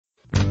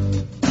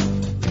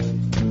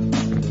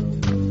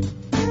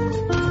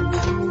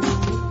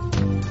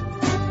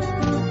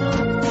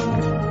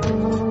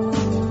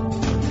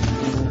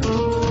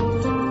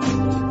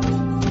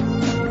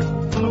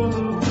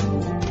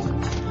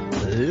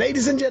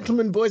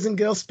gentlemen, boys and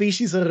girls,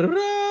 species around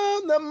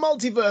the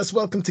multiverse.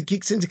 Welcome to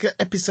Geek Syndicate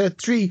episode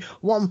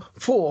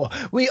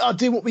 314. We are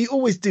doing what we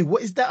always do.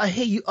 What is that I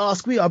hear you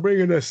ask? We are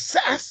bringing the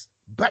sass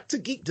back to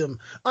geekdom.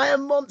 I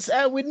am Monts,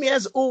 and with me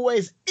as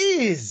always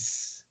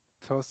is...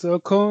 Toss a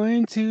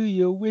coin to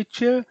your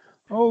witcher,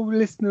 oh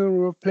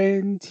listener of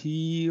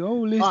plenty, oh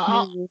listener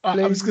of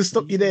plenty. I'm just going to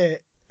stop you there.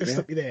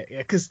 Stop you there, yeah,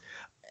 because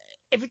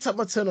every time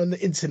I turn on the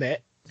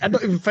internet, and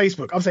not even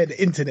Facebook, I'm saying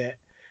the internet,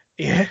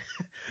 yeah,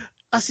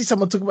 I see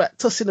someone talk about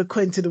tossing a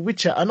coin to the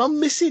Witcher, and I'm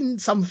missing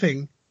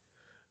something.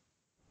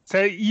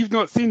 So you've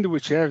not seen The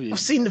Witcher, have you? I've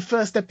seen the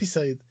first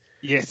episode.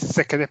 Yes, the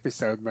second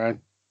episode, man.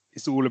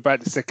 It's all about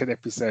the second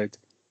episode.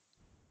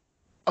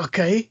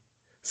 Okay,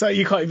 so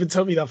you can't even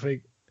tell me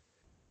nothing.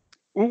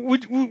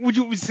 Would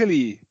you be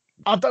silly?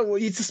 I don't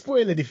want you to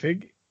spoil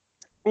anything.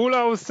 All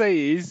I will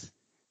say is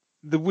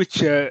The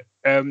Witcher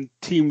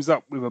teams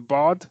up with a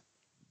bard.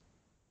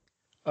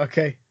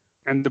 Okay.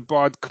 And the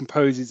bard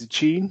composes a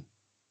tune.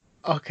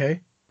 Okay.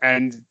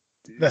 And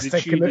that's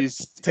taking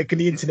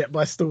the internet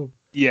by storm.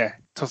 Yeah,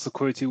 toss a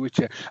coin to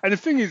Witcher. And the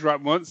thing is, right,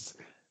 once,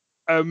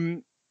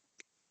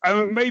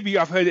 maybe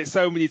I've heard it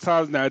so many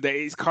times now that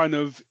it's kind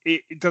of,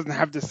 it doesn't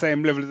have the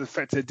same level of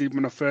effect it did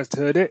when I first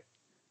heard it.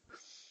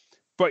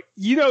 But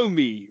you know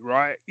me,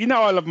 right? You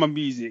know I love my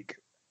music.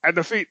 And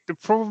I think the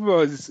problem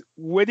was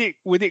when it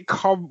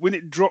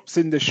drops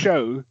in the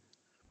show,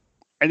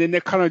 and then they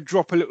kind of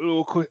drop a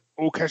little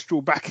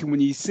orchestral backing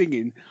when he's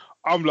singing,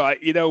 I'm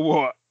like, you know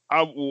what?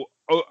 I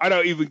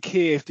don't even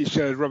care if this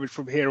show is rubbish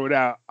from here on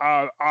out.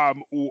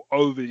 I'm all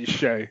over this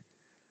show.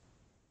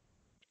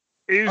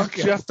 It was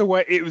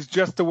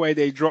just the way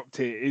they dropped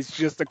it. It's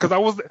just because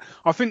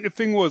I think the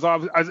thing was I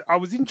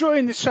was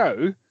enjoying the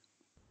show,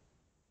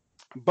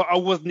 but I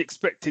wasn't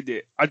expecting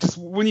it.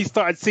 When he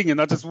started singing,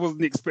 I just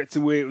wasn't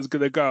expecting where it was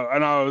gonna go,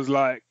 and I was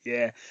like,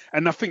 yeah.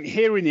 And I think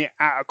hearing it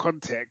out of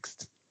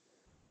context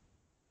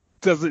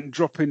doesn't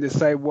drop in the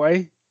same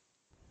way.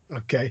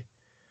 Okay.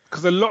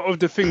 Because a lot of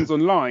the things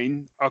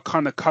online are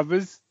kind of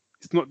covers.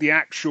 It's not the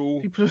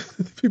actual... People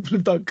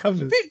have done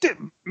covers.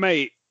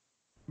 Mate,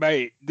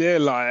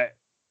 there are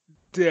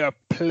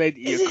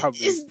plenty of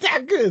covers. Is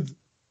that good?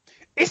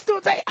 It's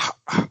not that...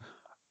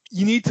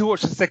 You need to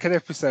watch the second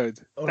episode.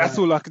 That's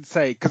all I can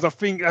say. Because I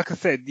think, like I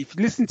said, if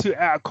you listen to it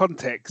out of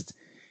context,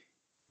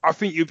 I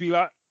think you'd be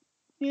like,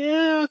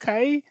 yeah,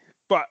 okay.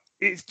 But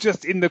it's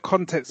just in the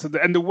context of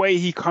and the way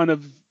he kind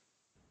of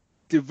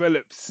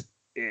develops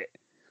it.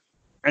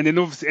 And then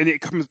obviously, and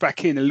it comes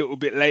back in a little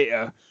bit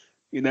later,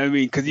 you know what I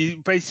mean? Because he's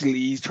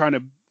basically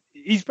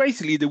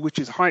the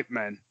Witcher's hype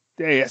man.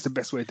 Yeah, that's the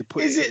best way to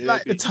put it. Is it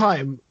like the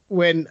time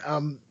when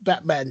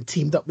Batman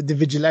teamed up with the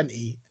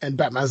Vigilante and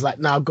Batman's like,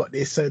 now I've got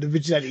this, so the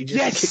Vigilante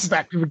just kicked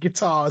back with a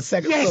guitar and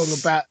sang a song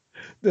about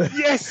the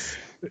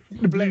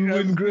blue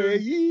and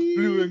grey.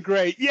 Blue and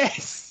grey.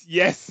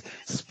 Yes.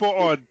 Spot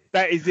on.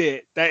 That is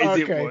it. That is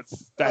it,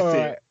 Woods. That's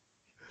it.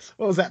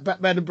 What was that?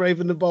 Batman the Brave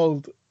and the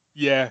Bold?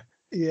 Yeah.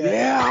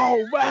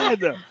 Oh,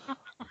 man.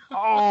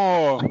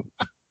 Oh.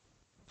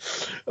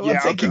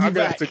 I'm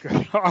gonna have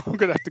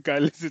to go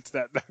listen to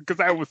that now because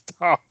that was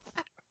tough.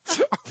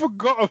 I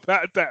forgot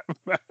about that,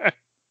 man.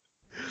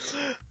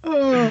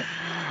 Oh.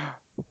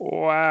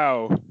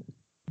 Wow.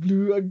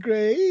 Blue and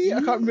grey.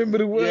 I can't remember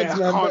the words,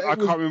 man. I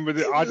can't remember.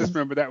 I just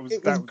remember that was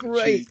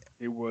great.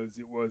 It was.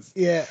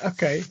 Yeah.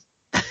 Okay.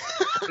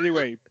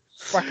 Anyway,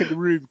 back in the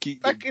room,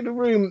 Geek. Back in the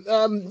room.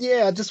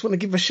 I just want to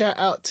give a shout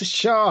out to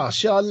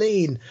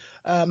Charlene.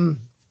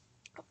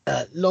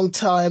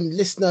 Long-time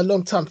listener,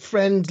 long-time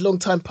friend,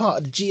 long-time part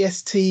of the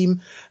GS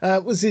team.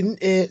 Was in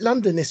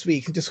London this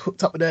week and just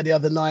hooked up with her the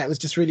other night. It was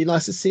just really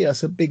nice to see her.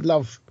 So big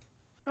love.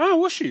 Oh,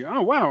 was she?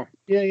 Oh, wow.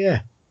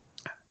 Yeah.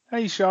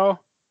 Hey, Char.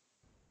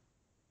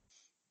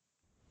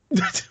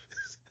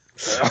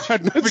 I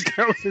had nothing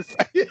else to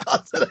say.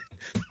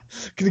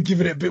 Could have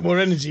given it a bit more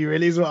energy,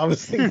 really, is what I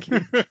was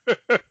thinking.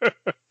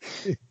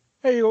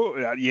 Hey,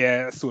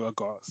 yeah, that's all I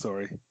got.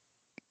 Sorry.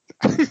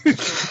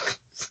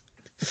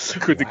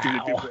 Could have given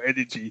a bit more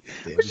energy.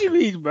 What do you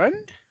mean,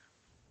 man?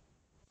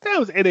 That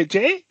was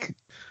energetic.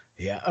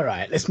 Yeah, all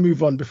right. Let's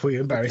move on before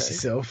you embarrass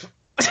yourself.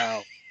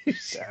 Wow.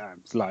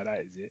 Damn, it's like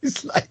that, is it?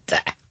 It's like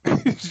that.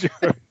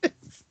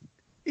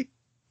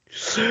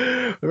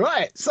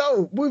 Right,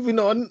 so moving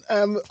on.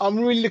 I'm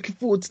really looking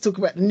forward to talk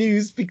about the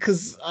news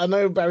because I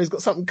know Barry's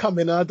got something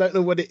coming. I don't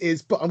know what it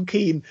is, but I'm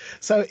keen.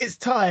 So it's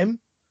time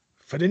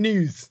for the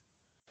news.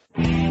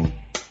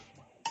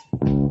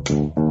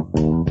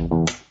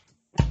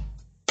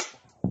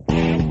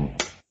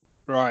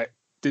 Right,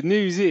 the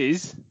news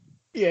is...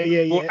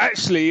 Yeah. Well,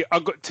 actually,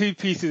 I've got two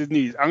pieces of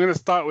news. I'm going to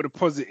start with a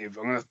positive.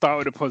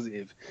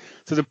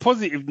 So the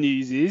positive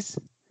news is,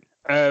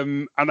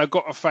 and I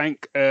got to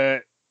thank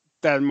Dan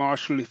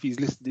Marshall if he's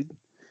listening,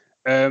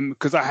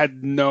 because I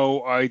had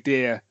no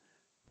idea.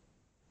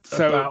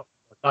 So about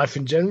life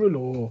in general,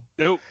 or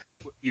nope.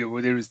 Yeah,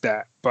 well, there is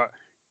that. But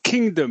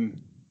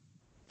Kingdom.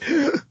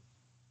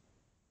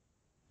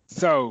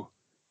 So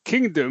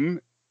Kingdom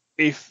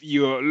if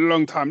you're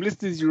long-time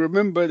listeners, you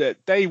remember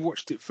that they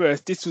watched it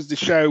first. This was the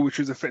show which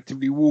was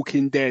effectively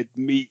Walking Dead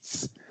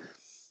meets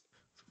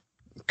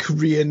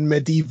Korean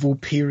medieval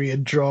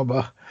period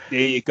drama. There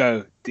you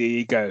go.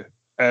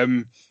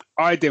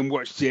 I then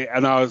watched it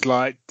and I was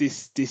like,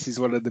 this is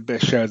one of the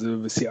best shows I've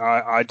ever seen.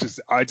 I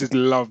just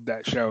love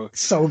that show.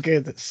 So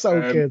good,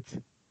 good.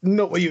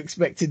 Not what you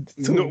expected.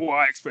 Not what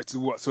I expected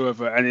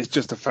whatsoever, and it's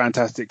just a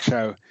fantastic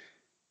show.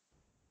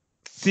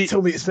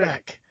 Tell me it's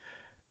back.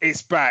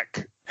 It's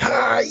back.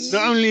 Not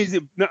only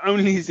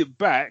is it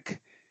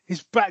back,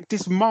 it's back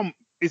this month.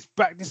 It's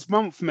back this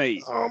month,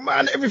 mate. Oh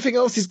man, everything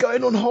else is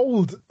going on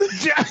hold. Do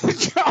you know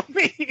what I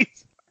mean?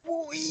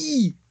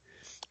 Boy.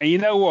 And you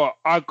know what?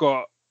 I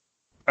got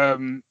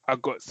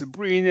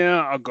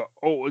Sabrina, I got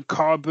Altered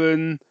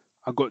Carbon,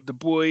 I got The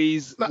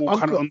Boys, all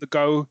kind of on the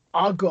go.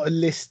 I got a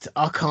list.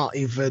 I can't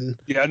even.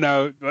 Yeah, I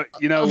know, but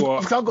you know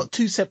what? I've got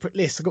two separate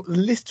lists. I got the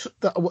list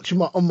that I watch on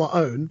my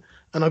own,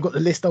 and I got the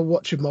list I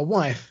watch with my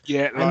wife.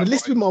 Yeah, and the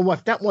list with my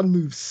wife, that one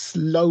moves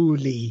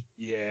slowly.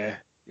 Yeah.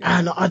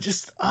 And I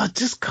just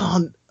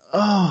can't.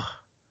 Oh.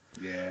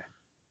 Yeah.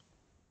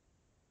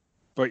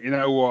 But you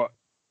know what?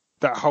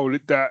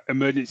 That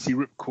emergency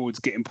ripcord's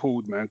getting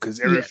pulled, man, because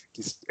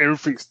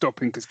everything's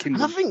stopping because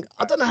Kindle.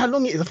 I don't know how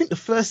long it is. I think the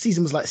first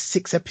season was like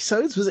 6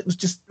 episodes. Was it?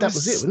 That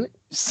was it, wasn't it?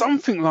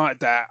 Something like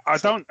that. I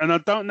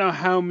don't know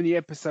how many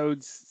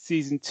episodes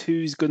season 2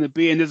 is going to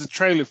be. And there's a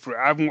trailer for it.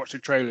 I haven't watched the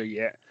trailer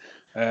yet.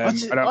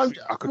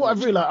 What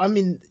I've realised, I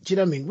mean, do you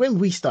know what I mean? When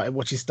we started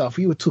watching stuff,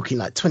 we were talking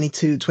like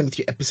 22,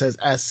 23 episodes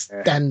as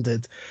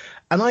standard,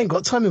 and I ain't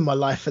got time in my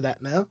life for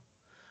that now.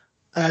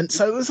 And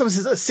so when someone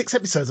says 6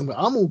 episodes, I'm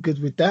all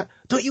good with that.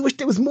 Don't you wish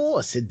there was more?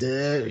 I said,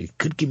 you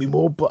could give me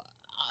more, but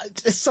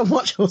there's so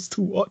much else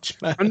to watch,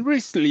 man. And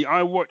recently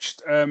I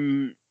watched,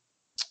 I'll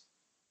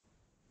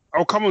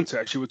come on to it,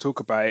 actually, we'll talk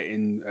about it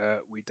in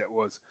week that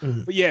was.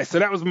 But yeah, so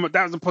that was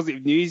the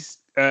positive news.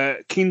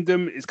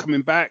 Kingdom is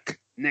coming back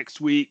next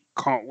week,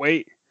 can't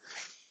wait.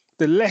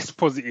 The less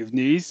positive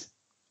news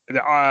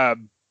that I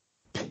am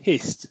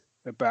pissed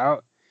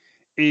about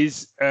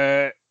is,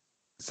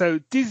 so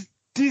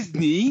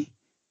Disney...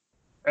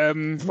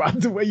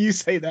 the way you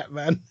say that,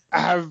 man,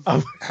 have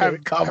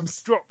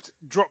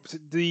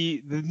dropped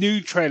the new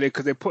trailer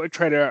because they put a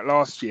trailer out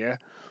last year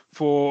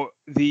for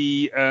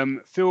the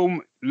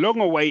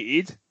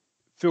long-awaited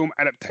film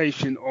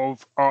adaptation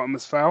of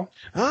Artemis Fowl.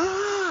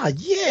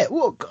 Yeah,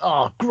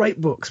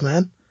 great books,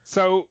 man.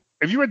 So,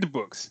 have you read the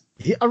books?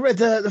 Yeah, I read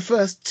the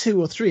first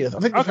 2 or 3. I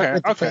think I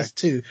read the first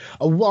 2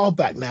 a while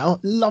back now.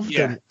 Loved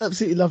them.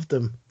 Absolutely loved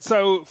them.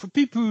 So, for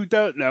people who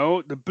don't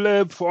know, the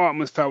blurb for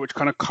Artemis Fowl, which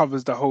kind of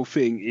covers the whole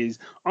thing, is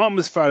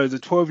Artemis Fowl is a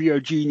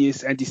 12-year-old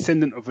genius and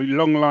descendant of a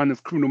long line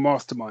of criminal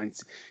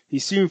masterminds. He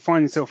soon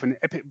finds himself in an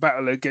epic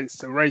battle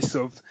against a race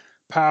of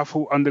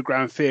powerful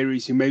underground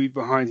fairies who may be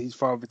behind his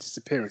father's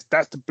disappearance.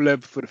 That's the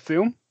blurb for the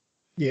film.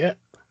 Yeah.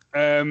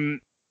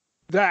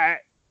 That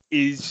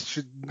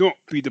should not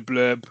be the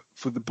blurb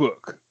for the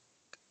book.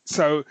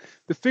 So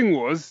the thing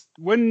was,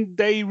 when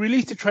they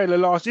released the trailer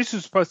this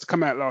was supposed to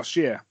come out last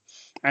year,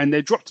 and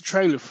they dropped the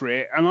trailer for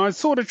it, and I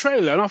saw the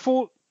trailer and I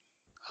thought,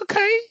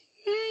 okay,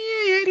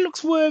 yeah, it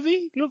looks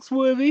worthy.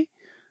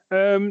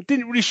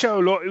 Didn't really show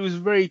a lot. It was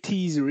very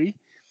teasery.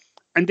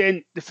 And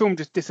then the film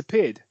just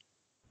disappeared.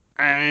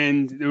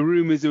 And the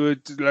rumours there were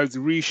loads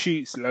of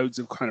reshoots, loads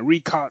of kind of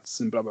recuts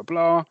and blah, blah,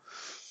 blah.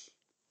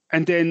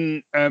 And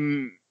then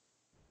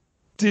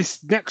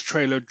this next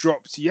trailer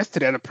dropped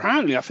yesterday, and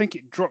apparently I think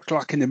it dropped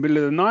like in the middle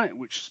of the night,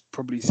 which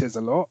probably says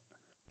a lot.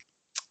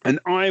 And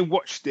I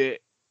watched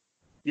it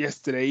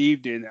yesterday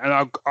evening,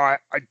 and I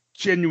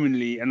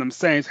genuinely, and I'm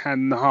saying it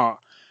hand in the heart,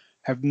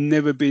 have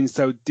never been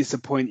so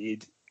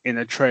disappointed in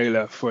a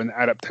trailer for an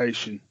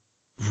adaptation.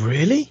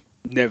 Really?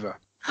 Never.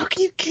 How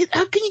can you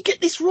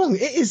get this wrong?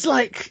 It is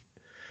like,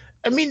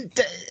 I mean,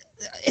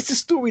 it's a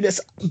story that's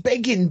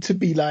begging to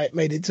be like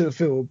made into a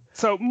film.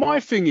 So my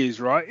thing is,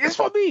 right, that's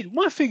what I mean.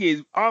 My thing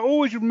is, I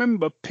always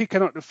remember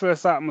picking up the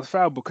first Artemis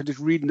Fowl book and just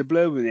reading the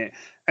blurb in it.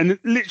 And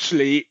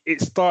literally,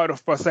 it started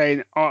off by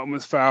saying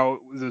Artemis Fowl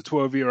was a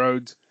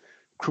 12-year-old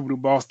criminal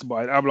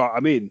mastermind. I'm like,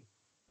 I'm in.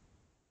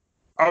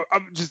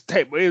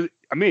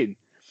 I'm in.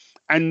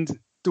 And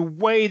the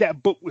way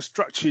that book was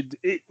structured,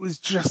 it was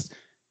just...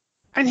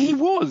 And he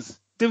was.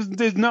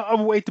 There's no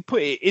other way to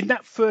put it. In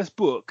that first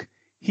book,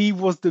 he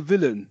was the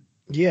villain.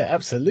 Yeah,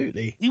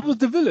 absolutely. He was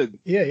the villain.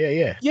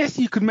 Yeah. Yes,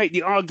 you could make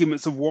the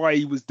arguments of why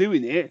he was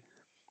doing it,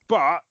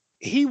 but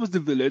he was the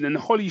villain, and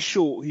Holly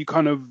Short, who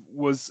kind of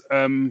was,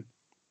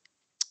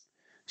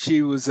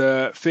 she was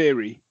a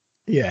fairy.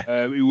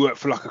 Yeah. Who worked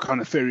for like a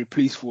kind of fairy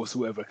police force or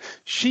whatever.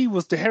 She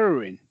was the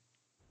heroine.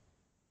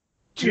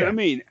 Do you know what I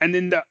mean? And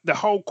then the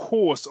whole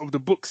course of the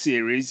book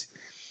series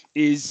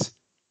is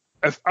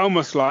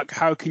almost like,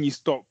 how can you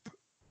stop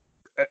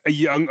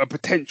a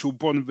potential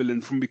Bond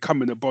villain from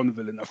becoming a Bond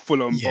villain, a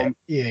full-on Bond.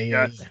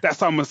 Yeah.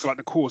 That's almost like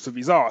the course of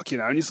his arc,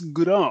 and it's a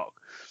good arc.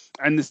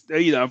 And this,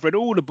 I've read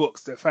all the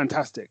books; they're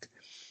fantastic.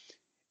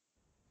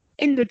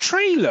 In the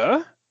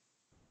trailer,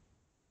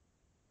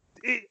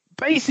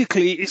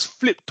 basically it's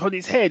flipped on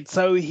its head.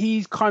 So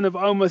he's kind of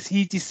almost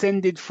he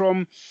descended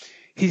from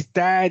his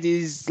dad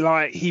is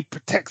like he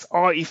protects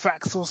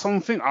artifacts or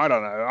something. I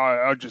don't know.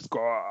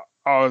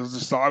 I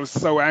was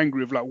so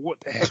angry of like, what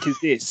the heck is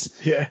this?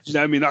 Yeah. Do you know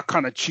what I mean? I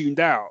kind of tuned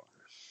out.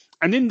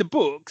 And in the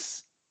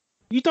books,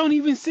 you don't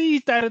even see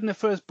his dad in the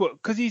first book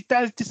because his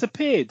dad's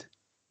disappeared.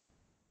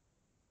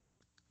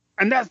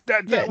 And that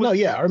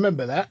I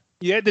remember that.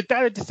 Yeah, the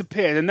dad had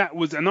disappeared, and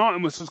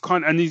Artemis was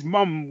and his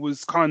mum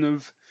was kind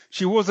of,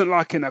 she wasn't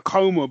like in a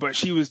coma, but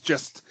she was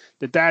just,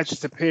 the dad's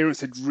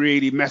disappearance had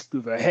really messed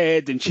with her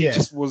head, and she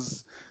just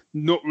was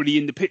not really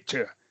in the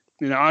picture.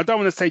 You know, I don't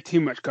want to say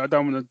too much because I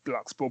don't want to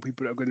like spoil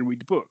people that are going to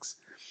read the books.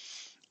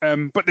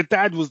 But the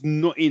dad was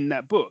not in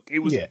that book. It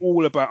was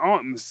all about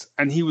Artemis,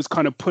 and he was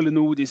kind of pulling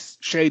all this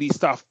shady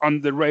stuff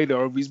under the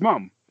radar of his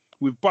mum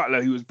with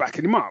Butler, who was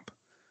backing him up.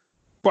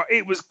 But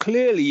it was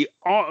clearly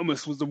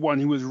Artemis was the one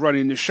who was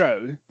running the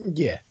show.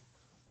 Yeah.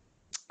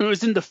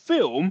 Whereas in the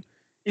film,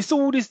 it's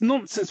all this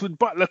nonsense with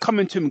Butler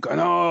coming to him going,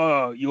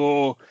 oh,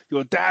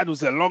 your dad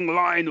was a long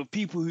line of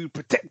people who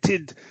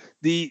protected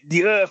the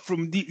earth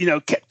from,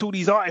 kept all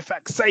these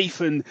artifacts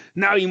safe, and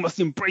now you must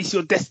embrace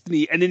your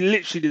destiny. And then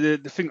literally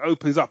the thing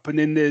opens up, and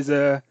then there's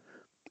a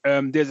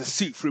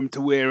suit for him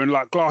to wear and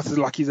like glasses,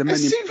 like he's a man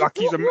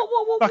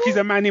he's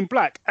a man in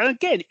black. And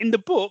again, in the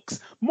books,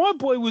 my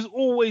boy was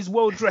always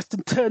well dressed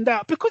and turned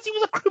out because he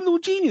was a criminal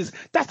genius.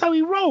 That's how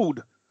he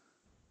rolled.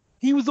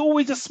 He was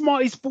always the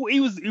smartest. He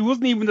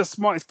wasn't even the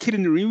smartest kid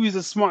in the room. He was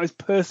the smartest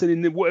person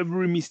in whatever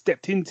room he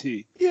stepped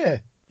into. Yeah.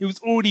 He was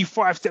already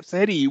 5 steps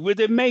ahead of you. Where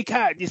they make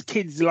out this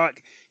kid's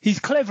like, he's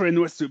clever in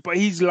the rest of it, but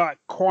he's like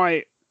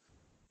quite,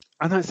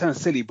 I know it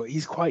sounds silly, but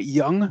he's quite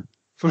young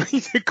for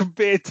me to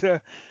compare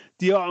to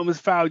the Artemis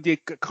Fowl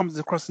comes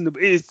across in the.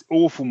 It is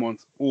awful,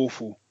 Monts.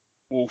 Awful.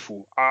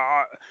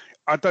 I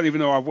don't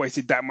even know I've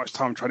wasted that much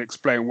time trying to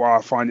explain why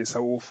I find it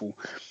so awful.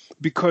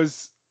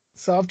 Because.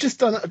 So I've just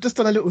done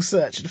a little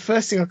search. The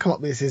first thing I come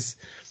up with is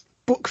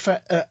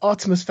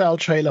Artemis Fowl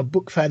trailer.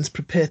 Book fans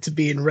prepare to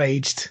be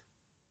enraged.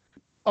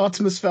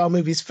 Artemis Fowl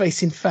movies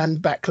facing fan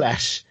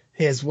backlash.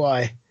 Here's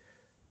why.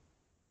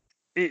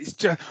 It's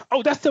just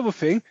that's the other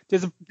thing.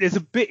 There's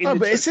a bit in.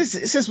 But it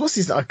says what's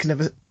his? I can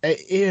never.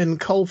 Ian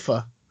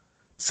Colfer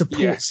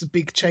supports the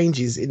big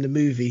changes in the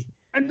movie.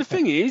 And the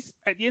thing is,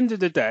 at the end of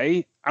the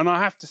day, and I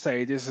have to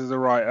say this as a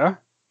writer,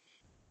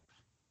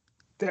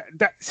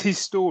 that's his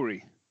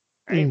story.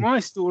 It ain't my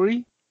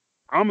story.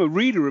 I'm a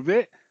reader of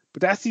it,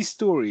 but that's his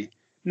story.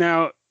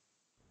 Now,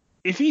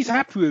 if he's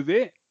happy with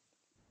it,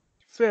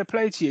 fair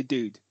play to you,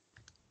 dude.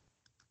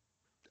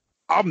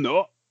 I'm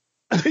not.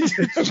 Do you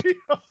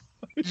know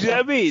what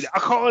I mean?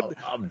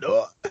 I'm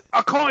not.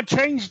 I can't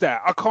change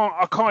that.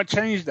 I can't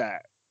change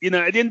that. You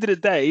know, at the end of the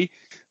day,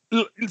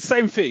 look,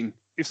 same thing.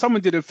 If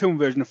someone did a film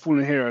version of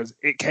Fallen Heroes,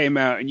 it came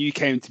out and you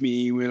came to me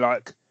and you were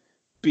like,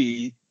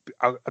 I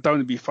don't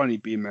want to be funny,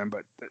 B man,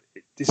 but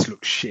this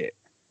looks shit.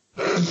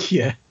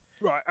 Yeah.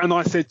 Right. And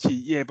I said to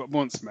you, yeah, but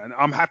once, man,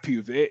 I'm happy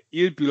with it.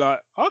 You'd be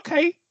like,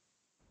 okay,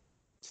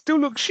 still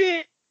looks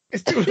shit. It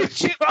still looks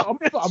shit. I'm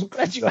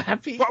glad you're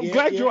happy. But I'm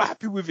glad you're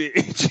happy with it.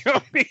 Do you know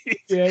what I mean?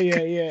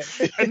 Yeah.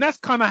 And that's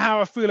kind of how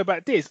I feel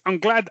about this. I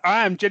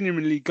am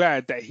genuinely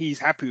glad that he's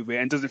happy with it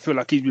and doesn't feel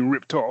like he's been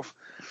ripped off.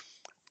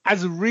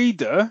 As a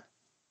reader,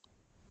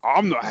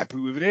 I'm not happy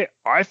with it.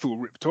 I feel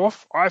ripped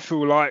off. I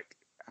feel like,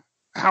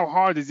 how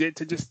hard is it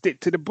to just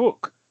stick to the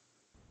book?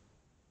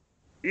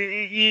 Do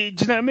you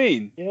know what I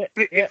mean? Yeah.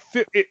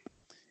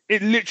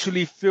 It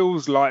literally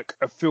feels like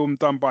a film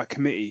done by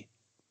committee,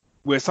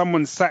 where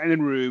someone sat in a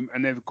room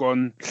and they've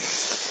gone,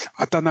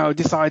 I don't know,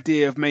 this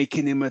idea of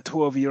making him a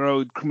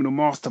 12-year-old criminal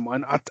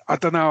mastermind, I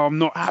don't know, I'm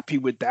not happy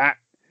with that.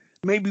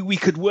 Maybe we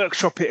could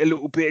workshop it a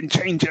little bit and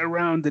change it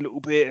around a little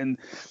bit. And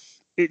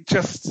it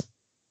just,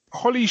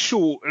 Holly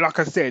Shaw, like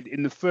I said,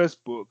 in the first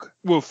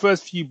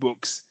few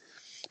books,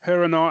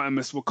 her and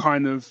Artemis were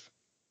kind of,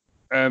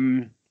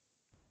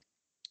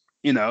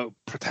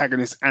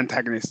 protagonist,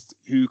 antagonist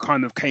who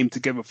kind of came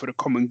together for the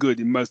common good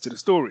in most of the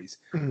stories.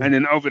 Mm. And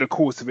then over the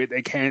course of it,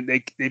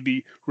 they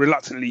be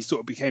reluctantly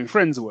sort of became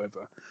friends or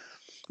whatever.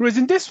 Whereas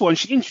in this one,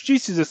 she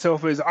introduces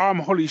herself as, I'm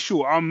Holly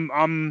Shaw.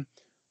 I'm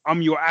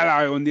your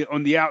ally on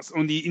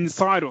the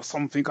inside or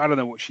something. I don't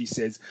know what she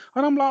says.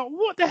 And I'm like,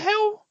 what the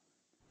hell?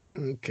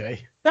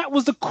 Okay. That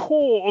was the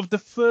core of the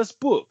first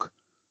book.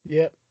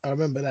 Yep, I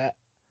remember that.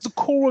 The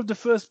core of the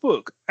first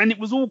book. And it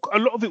was a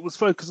lot of it was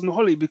focused on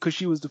Holly because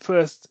she was the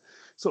first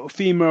sort of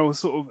female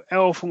sort of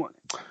elf.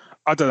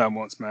 I don't know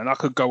once, man. I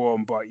could go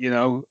on, but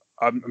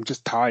I'm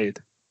just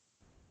tired.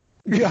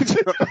 Yeah,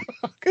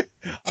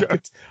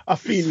 I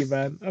feel you,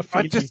 man.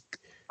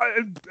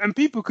 And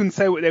people can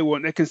say what they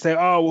want. They can say,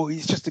 "Oh, well,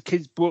 he's just a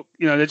kid's book.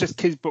 They're just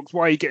kids' books.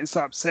 Why are you getting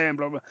so upset?" And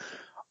blah blah.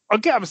 I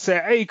get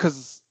upset,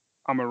 because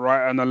I'm a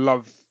writer and I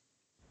love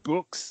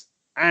books,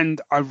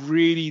 and I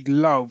really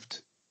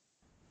loved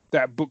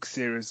that book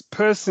series.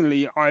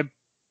 Personally, I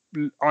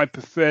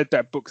preferred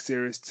that book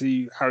series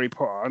to Harry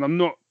Potter, and I'm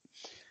not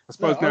I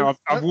suppose now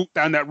I've walked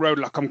down that road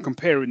like I'm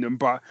comparing them,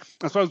 but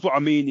I suppose what I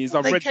mean is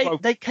I've read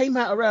both. They came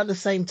out around the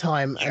same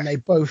time, and they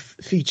both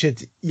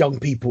featured young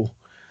people.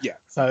 Yeah.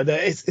 So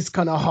it's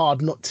kind of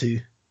hard not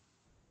to.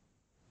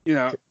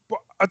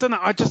 But I don't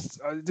know.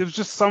 There was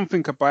just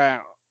something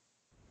about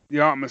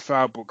the Artemis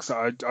Fowl books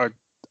that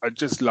I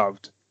just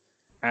loved,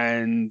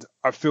 and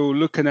I feel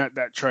looking at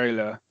that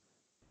trailer,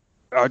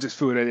 I just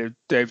feel that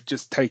they've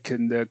just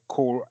taken the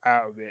core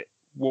out of it.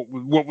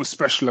 What was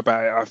special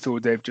about it? I feel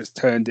they've just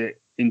turned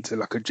it into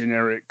like a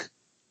generic.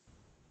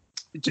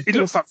 It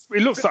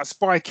looks like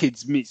Spy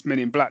Kids meets Men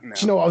in Black now.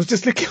 Do you know what? I was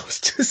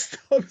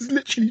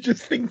literally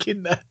just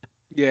thinking that.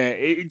 Yeah,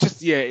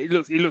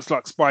 it looks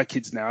like Spy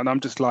Kids now, and I'm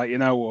just like, you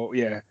know what?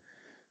 Yeah,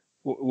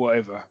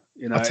 whatever.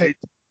 I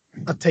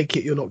take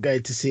it you're not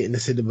going to see it in the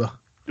cinema.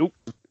 Nope.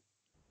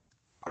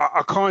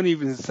 I can't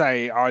even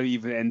say I'll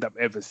even end up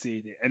ever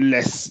seeing it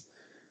unless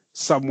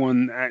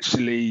someone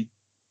actually.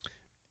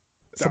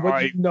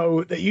 Someone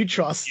that you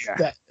trust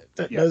that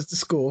knows the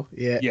score.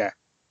 Yeah.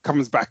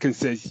 Comes back and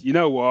says, you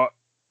know what?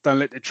 Don't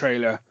let the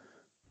trailer.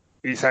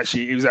 It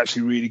was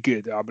actually really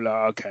good. I'll be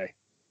like, okay.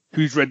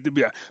 Who's read the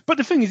book? But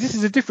the thing is, this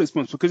is a difference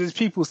because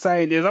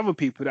there's other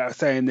people that are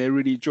saying they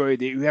really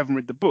enjoyed it who haven't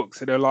read the book,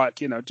 so they're like,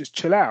 just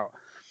chill out.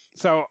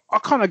 So I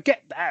kind of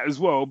get that as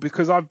well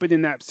because I've been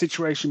in that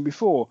situation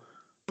before.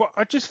 But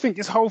I just think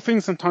this whole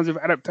thing sometimes with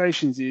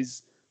adaptations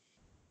is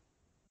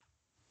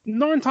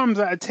 9 times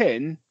out of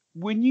 10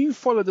 when you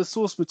follow the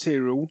source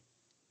material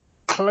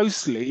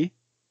closely.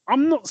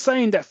 I'm not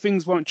saying that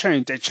things won't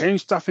change. They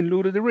change stuff in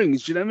Lord of the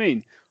Rings. Do you know what I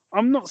mean?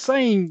 I'm not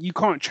saying you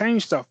can't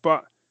change stuff,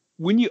 but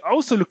when you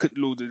also look at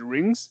Lord of the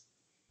Rings,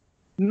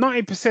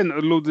 90%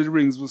 of Lord of the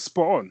Rings was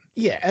spot on.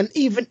 Yeah, and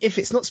even if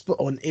it's not spot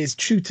on, it's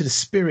true to the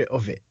spirit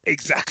of it.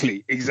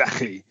 Exactly.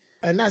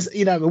 And that's,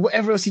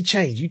 whatever else you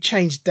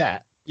changed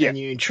that, and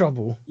you're in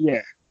trouble.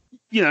 Yeah.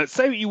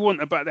 Say what you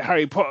want about the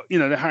Harry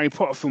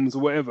Potter films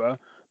or whatever,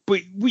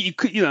 but you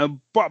could,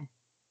 but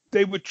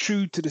they were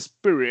true to the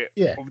spirit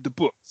of the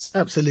books.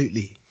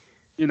 Absolutely.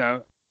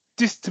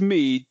 This to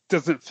me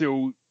doesn't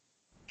feel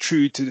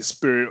true to the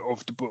spirit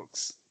of the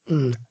books.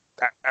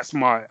 That's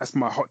my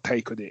hot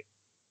take on it.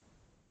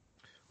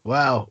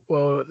 Wow.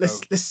 Well,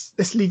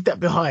 let's leave that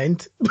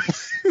behind.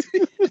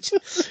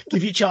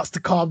 Give you a chance to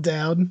calm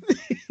down.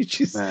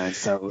 I'll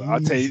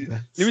tell you.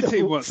 Let me tell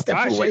you what.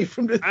 I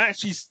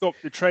actually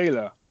stopped the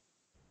trailer.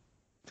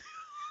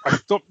 I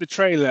stopped the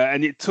trailer,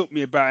 and it took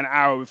me about an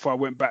hour before I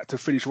went back to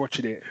finish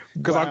watching it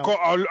because I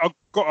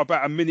got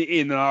about a minute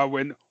in, and I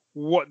went,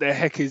 "What the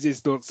heck is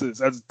this nonsense?"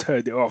 I just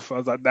turned it off. I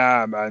was like,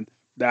 "Nah, man,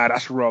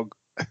 that's wrong."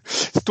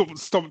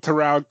 Stomped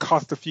around,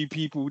 cussed a few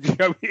people, do you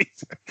know what I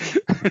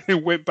mean?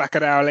 And went back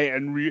an hour later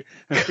and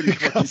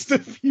finished cussed a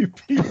few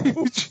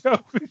people.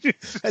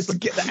 Had to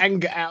get the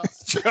anger out.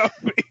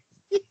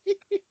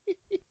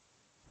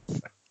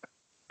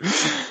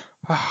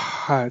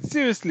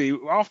 Seriously,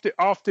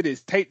 after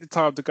this, take the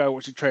time to go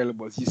watch the trailer.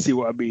 You see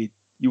what I mean?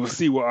 You will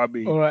see what I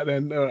mean. All right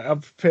then. All right, I'll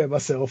prepare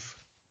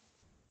myself.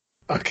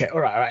 Okay, all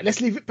right. Let's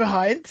leave it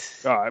behind.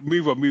 All right,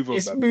 move on.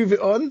 Let's move it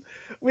on.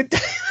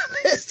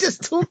 Let's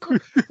just talk.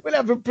 We'll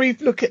have a brief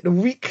look at the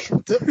week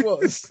that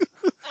was.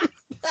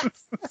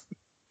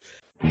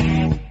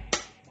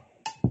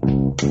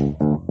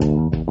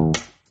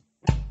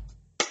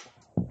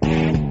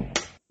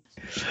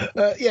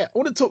 I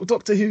want to talk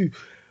Doctor Who,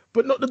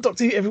 but not the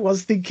Doctor Who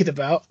everyone's thinking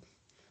about.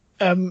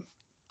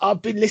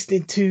 I've been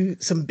listening to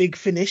some Big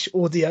Finish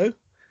audio.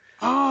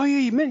 Oh, yeah,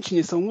 you mentioned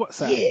this on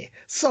WhatsApp. Yeah,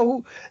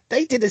 so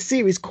they did a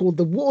series called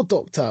The War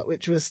Doctor,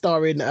 which was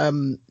starring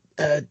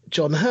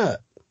John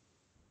Hurt.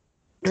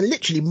 And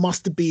literally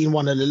must have been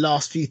one of the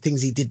last few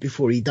things he did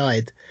before he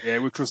died. Yeah,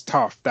 which was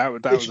tough. That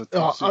was a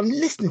tough I'm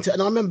listening to it,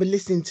 and I remember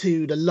listening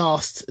to The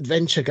Last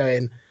Adventure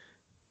going,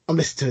 I'm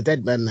listening to a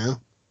dead man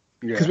now.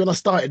 Because when I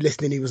started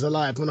listening, he was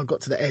alive. When I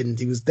got to the end,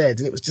 he was dead.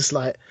 And it was just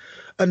like,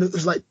 and it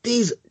was like,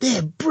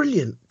 they're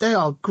brilliant. They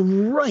are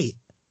great.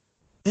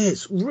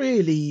 It's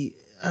really...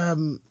 I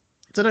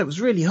don't know, it was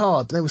really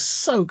hard. They were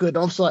so good. I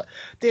was like,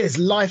 there's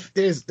life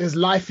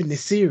in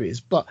this series,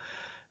 but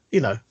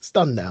it's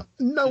done now.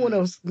 No one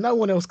else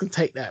can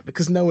take that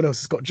because no one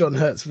else has got John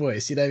Hurt's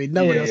voice. You know what I mean?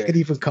 No one else can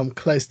even come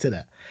close to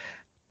that.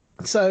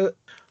 So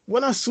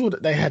when I saw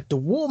that they had the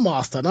War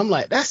Master, and I'm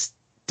like, that's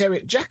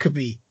Derek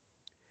Jacobi.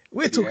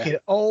 We're talking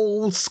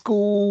old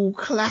school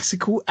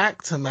classical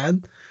actor,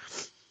 man.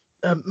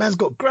 Man's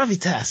got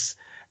gravitas.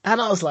 And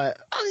I was like,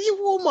 oh,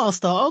 you War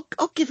Master, I'll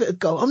give it a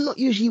go. I'm not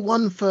usually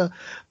one for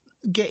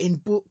getting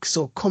books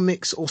or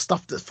comics or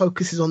stuff that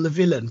focuses on the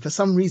villain. For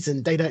some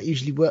reason, they don't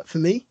usually work for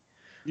me.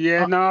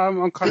 Yeah,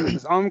 I'm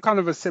kind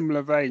of a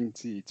similar vein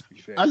to you, to be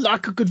fair. I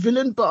like a good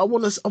villain, but I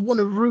want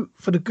to root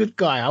for the good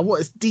guy. I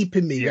want it's deep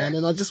in me, man,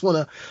 and I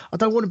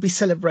don't want to be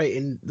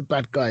celebrating the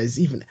bad guys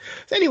even.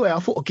 So anyway, I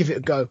thought I'd give it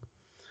a go.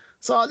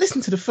 So I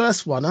listened to the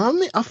first one.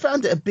 I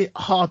found it a bit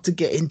hard to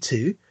get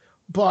into,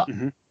 but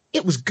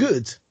it was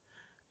good.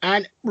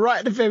 And right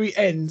at the very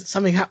end,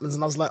 something happens,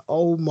 and I was like,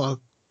 "Oh my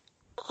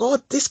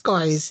god, this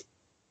guy is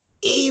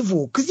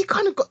evil." Because you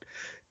kind of got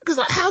Because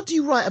like, how do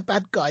you write a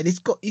bad guy?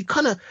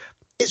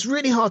 It's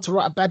really hard to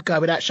write a bad guy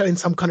without showing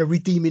some kind of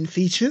redeeming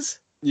features.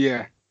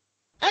 Yeah.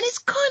 And it's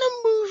kind of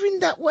moving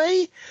that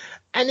way.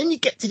 And then you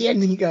get to the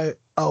end and you go,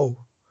 oh,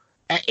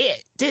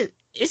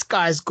 this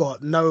guy's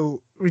got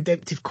no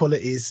redemptive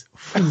qualities,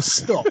 full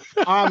stop.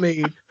 I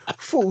mean,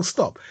 full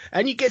stop.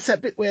 And you get to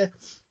that bit where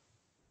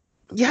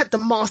you had the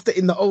Master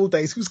in the old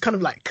days, who's kind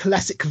of like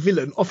classic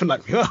villain, often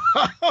like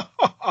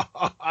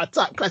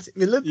type classic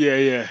villain. Yeah,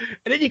 yeah.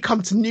 And then you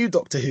come to new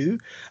Doctor Who,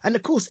 and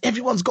of course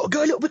everyone's got to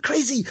go a little bit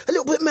crazy, a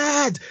little bit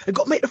mad, and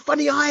got to make the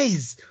funny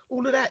eyes,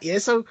 all of that. Yeah,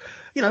 so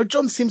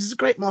John Sims is a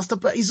great Master,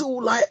 but he's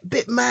all like a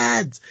bit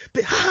mad,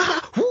 bit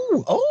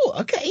ooh, oh,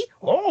 okay,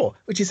 oh,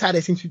 which is how they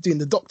seem to be doing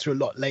the Doctor a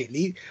lot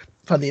lately.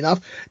 Funny enough,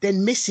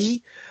 then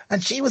Missy,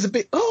 and she was a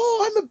bit,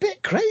 I'm a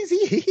bit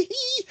crazy.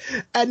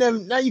 And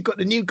now you've got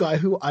the new guy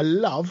who I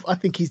love. I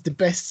think he's the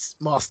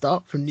best Master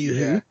from New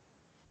Who,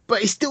 but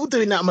he's still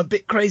doing that I'm a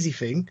bit crazy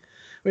thing.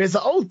 Whereas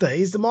the old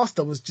days, the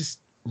Master was just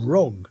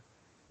wrong.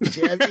 Do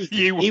you know what I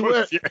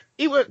mean?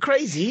 He weren't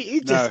crazy,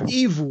 he's just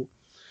evil.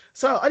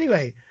 So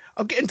anyway,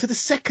 I'll get into the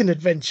second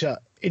adventure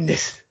in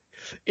this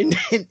in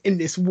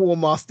this War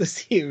Master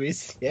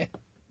series, yeah.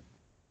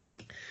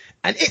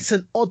 And it's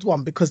an odd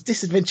one because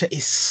this adventure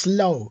is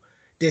slow.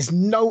 There's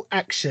no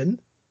action,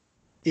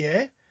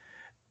 yeah.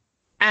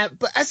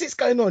 But as it's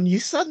going on, you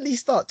suddenly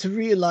start to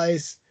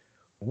realise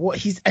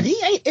and he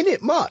ain't in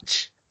it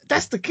much.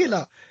 That's the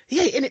killer.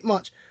 He ain't in it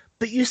much,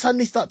 but you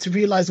suddenly start to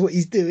realise what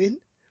he's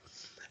doing.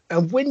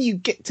 And when you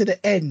get to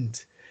the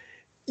end,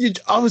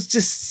 I was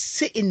just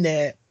sitting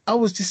there. I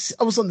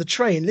was on the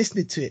train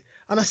listening to it,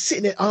 and I was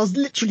sitting there. I was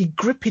literally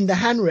gripping the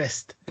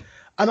handrest,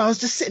 and I was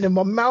just sitting there,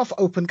 my mouth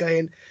open,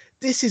 going,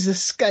 "This is a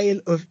scale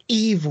of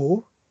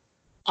evil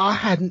I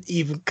hadn't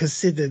even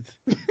considered."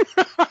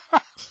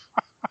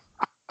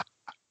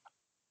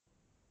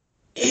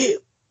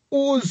 It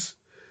was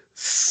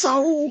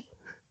so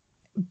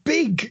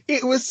big.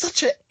 It was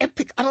such an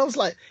epic, and I was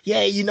like,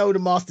 yeah, the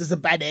Master's a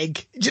bad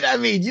egg. Do you know what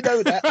I mean? You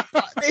know that.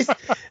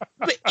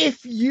 But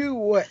if you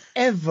were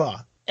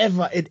ever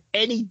in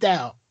any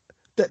doubt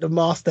that the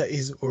Master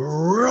is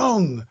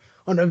wrong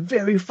on a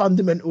very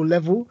fundamental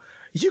level,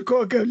 you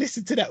gotta go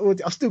listen to that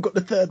audio. I've still got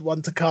the third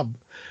one to come.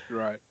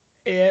 Right.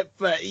 Yeah,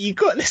 but you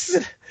got to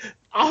listen.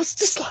 I was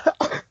just like,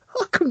 I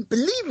couldn't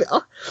believe it.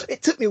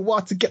 It took me a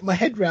while to get my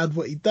head around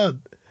what he'd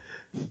done.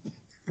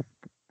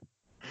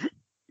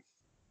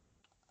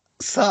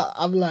 So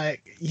I'm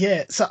like,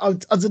 yeah. So I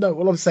don't know.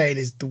 All I'm saying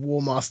is the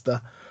War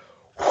Master.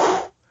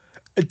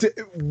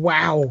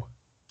 Wow.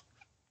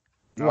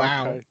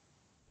 Okay.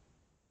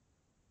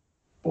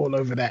 All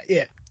over that.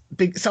 Yeah.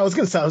 Big. So I was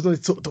going to say I was going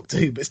to talk Doctor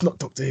Who, but it's not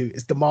Doctor Who.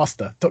 It's the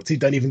Master. Doctor Who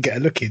don't even get a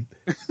look in.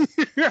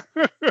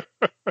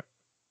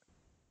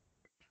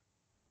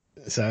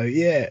 So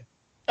yeah,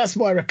 that's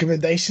my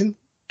recommendation.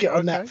 Get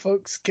on that,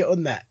 folks. Get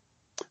on that.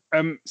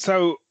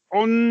 So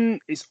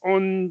it's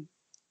on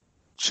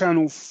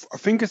channel. I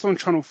think it's on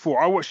channel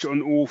 4. I watched it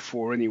on all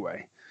 4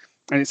 anyway,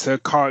 and it's a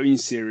cartoon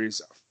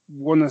series. I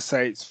want to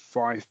say it's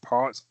 5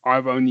 parts.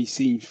 I've only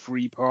seen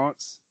 3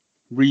 parts.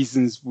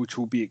 Reasons which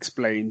will be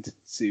explained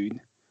soon.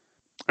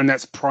 And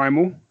that's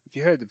Primal. Have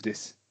you heard of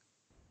this?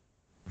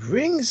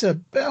 Rings a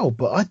bell,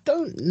 but I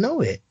don't know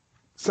it.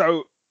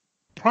 So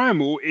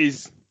Primal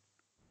is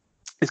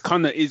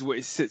kind of what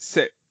it's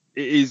set.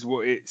 It is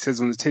what it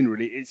says on the tin.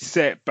 Really, it's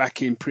set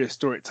back in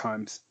prehistoric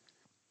times.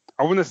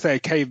 I want to say a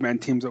caveman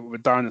teams up with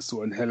a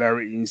dinosaur and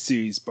hilarity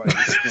ensues, but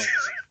it's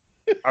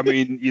not. I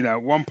mean,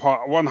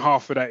 one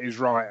half of that is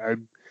right. A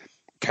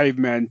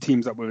caveman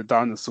teams up with a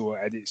dinosaur,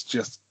 and it's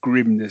just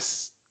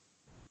grimness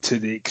to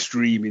the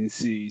extreme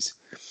ensues.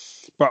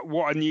 But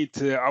what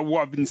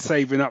I've been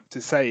saving up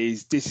to say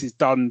is this is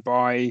done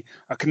by,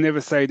 I can never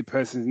say the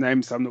person's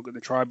name, so I'm not going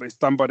to try, but it's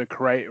done by the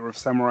creator of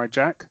Samurai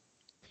Jack.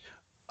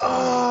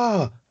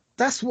 Oh,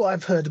 that's what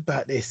I've heard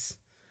about this.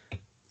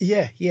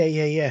 Yeah.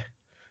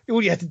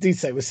 All you had to do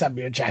say was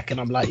Samurai Jack,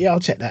 and I'm like, yeah, I'll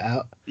check that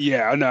out.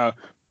 Yeah, I know.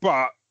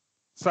 But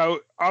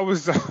so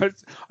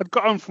I'd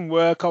got home from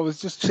work, I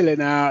was just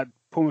chilling out,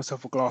 poured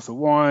myself a glass of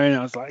wine.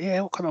 I was like, yeah,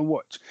 what can I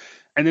watch?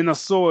 And then I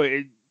saw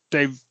it,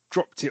 they've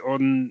dropped it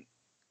on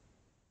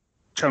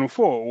channel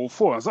 4 or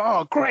 4. I was like,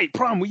 oh, great,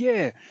 Primal,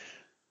 yeah.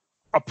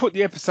 I put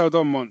the episode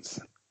on once.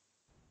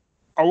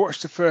 I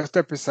watched the first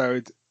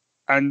episode,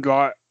 and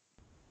like,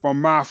 my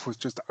mouth was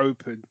just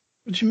open.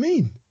 What do you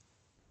mean?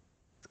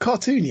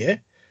 Cartoon, yeah?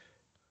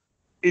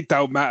 It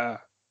don't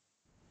matter.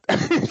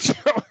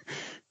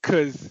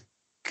 Because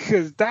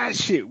that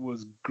shit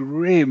was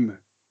grim.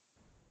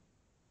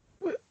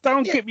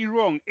 Don't get me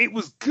wrong. It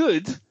was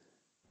good.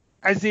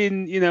 As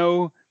in,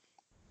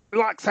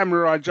 like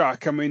Samurai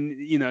Jack. I mean,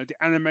 the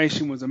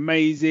animation was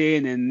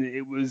amazing and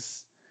it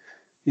was,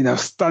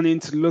 stunning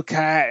to look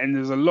at. And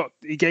there's a lot,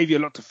 it gave you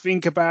a lot to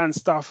think about and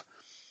stuff.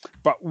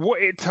 But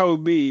what it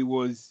told me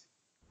was,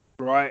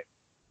 right,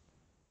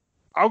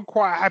 I'm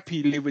quite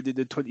happy living in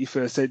the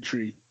 21st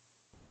century.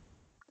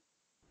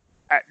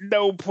 At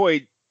no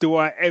point do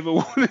I ever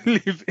want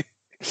to live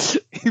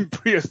in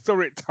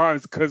prehistoric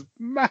times because,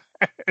 man,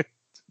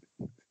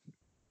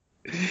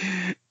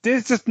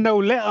 There's just no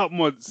let up,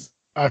 Monts.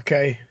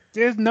 Okay.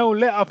 There's no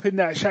let up in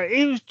that show.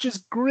 It was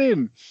just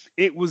grim.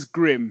 It was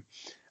grim.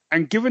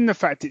 And given the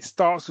fact it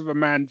starts with a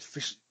man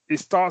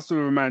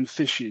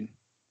fishing,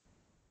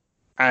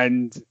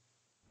 and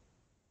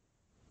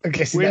I'm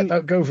guessing that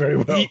don't go very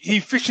well. He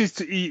fishes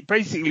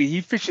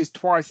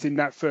twice in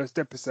that first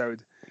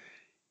episode.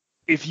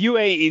 If you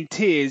ain't in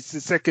tears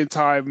the second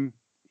time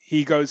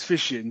he goes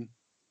fishing,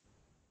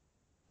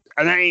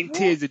 and that ain't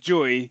tears of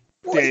joy,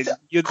 then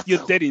you're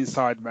dead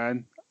inside,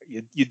 man.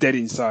 You're dead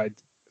inside.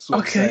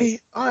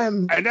 Okay, I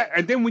am.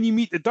 And then when you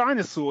meet the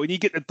dinosaur and you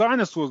get the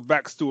dinosaur's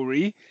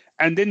backstory,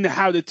 and then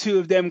how the two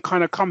of them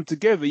kind of come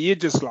together, you're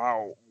just like,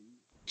 oh,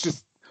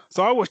 just.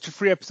 So I watched the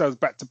 3 episodes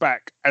back to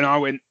back, and I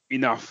went,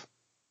 enough.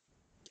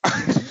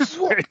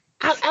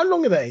 How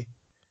long are they?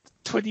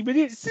 20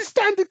 minutes. It's a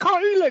standard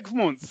cartoon length,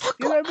 Monts.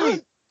 You know what I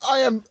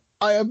mean?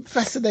 I am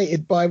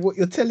fascinated by what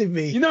you're telling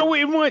me. You know what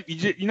it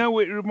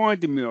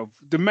reminded me of?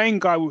 The main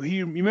guy.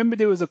 Remember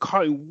there was a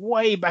cartoon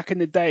way back in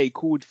the day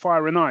called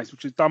Fire and Ice,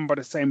 which was done by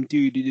the same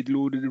dude who did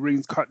Lord of the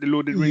Rings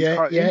cartoon.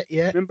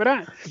 Yeah. Remember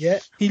that? Yeah.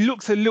 He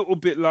looks a little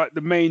bit like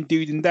the main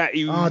dude in that.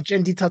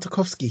 Jendy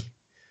Tartakovsky.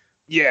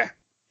 Yeah,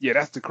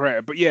 that's the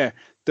creator. But yeah,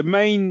 the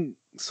main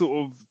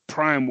sort of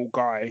Primal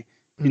guy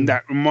in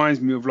that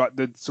reminds me of like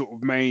the sort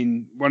of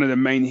one of the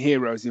main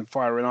heroes in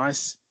Fire and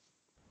Ice.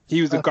 He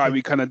was the guy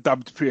we kind of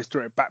dubbed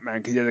prehistoric Batman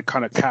because he had a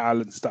kind of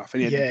cowl and stuff,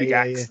 and he had the big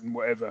axe and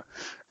whatever.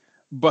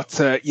 But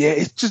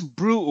it's just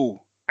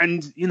brutal.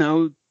 And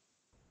to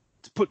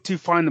put too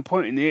fine a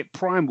point in it,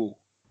 Primal.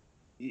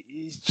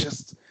 It's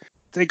just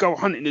they go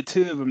hunting the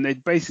two of them. They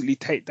basically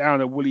take down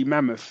a woolly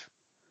mammoth.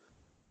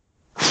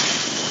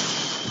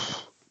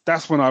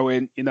 That's when I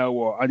went, you know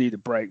what? I need a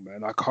break,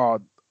 man. I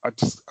can't. I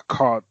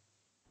can't.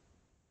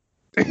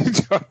 I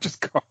just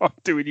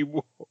can't do any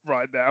more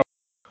right now.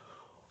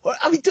 Well,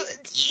 I mean,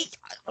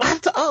 I have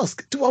to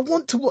ask: do I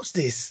want to watch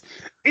this?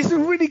 It's a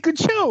really good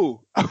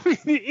show. I mean,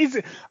 it is.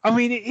 I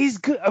mean, it is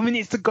good. I mean,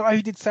 it's the guy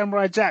who did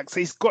Samurai Jack, so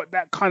it's got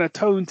that kind of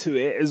tone to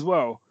it as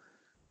well.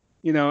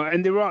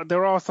 And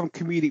there are some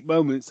comedic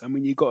moments. I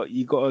mean, you got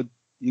to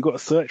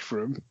search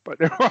for them, but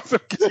there are some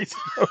comedic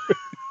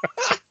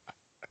moments.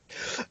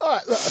 All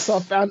right, look, so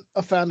I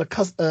found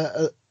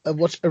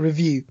a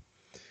review.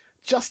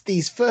 Just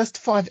these first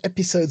 5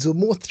 episodes were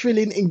more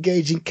thrilling,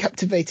 engaging,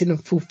 captivating,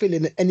 and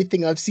fulfilling than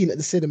anything I've seen at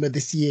the cinema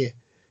this year.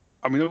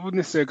 I mean, I wouldn't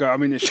necessarily go. I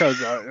mean, the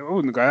show's. I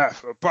wouldn't go that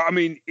far, but I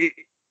mean, it.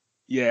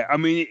 Yeah, I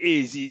mean, it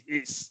is.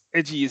 It's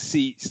edgy your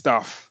seat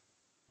stuff.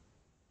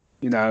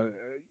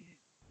 The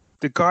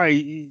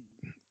guy.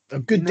 A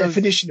good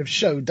definition of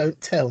show,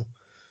 don't tell.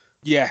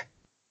 Yeah.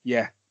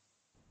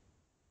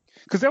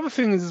 Because the other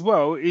thing is as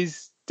well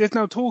is there's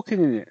no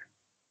talking in it.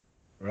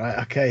 Right.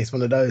 Okay, it's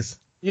one of those.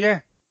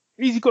 Yeah.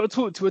 Easy got to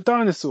talk to a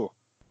dinosaur.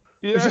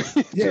 Yeah,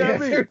 yeah.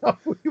 Fair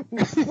enough.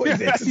 What is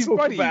it to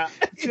talk about?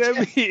 Do you know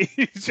what I mean?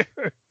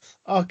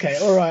 Okay,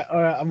 all right.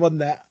 I'm on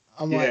that.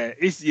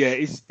 It's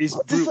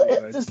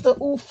brutal. Does the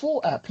All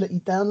 4 app let you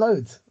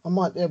download? I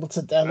might be able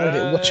to download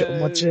it and watch it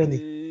on my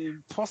journey.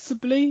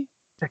 Possibly.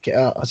 Check it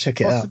out. I'll check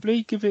it out.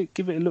 Possibly. Give it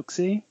a look.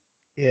 See.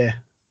 Yeah.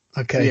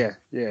 Okay.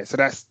 Yeah. So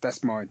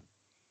that's mine.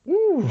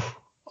 Ooh.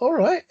 All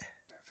right.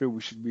 I feel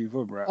we should move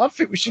on, right? I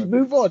think we should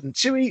move on.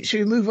 Should we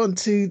move on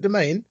to the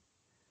main?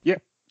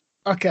 Yep.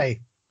 Okay.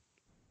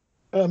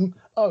 Oh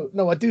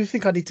no, I do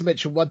think I need to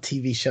mention one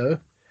TV show.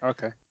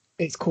 Okay.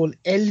 It's called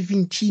El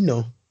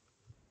Vincino.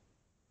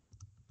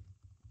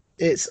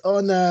 It's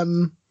on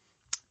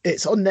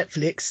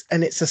Netflix,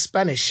 and it's a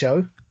Spanish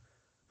show.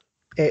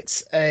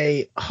 It's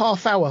one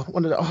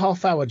of the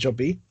half-hour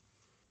jobby.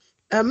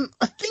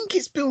 I think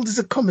it's billed as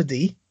a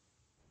comedy,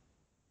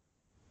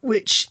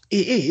 which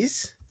it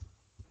is.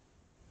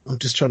 I'm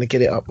just trying to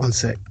get it up. One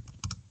sec.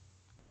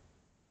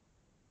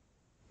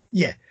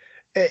 Yeah,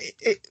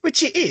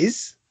 which it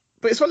is,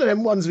 but it's one of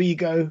them ones where you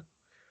go,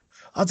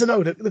 I don't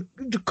know,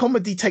 the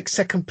comedy takes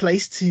second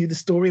place to the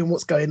story and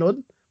what's going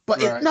on.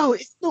 But it's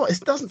not. It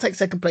doesn't take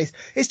second place.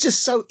 It's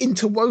just so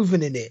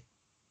interwoven in it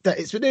that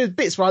there's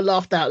bits where I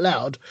laughed out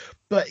loud,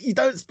 but you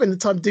don't spend the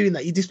time doing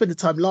that. You do spend the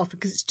time laughing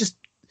because it's just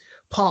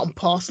part and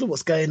parcel of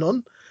what's going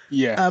on.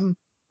 Yeah.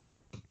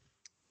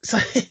 So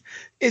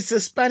it's a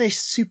Spanish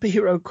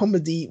superhero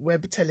comedy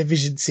web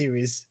television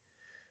series.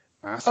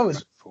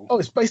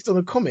 It's based on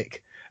a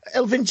comic.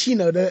 El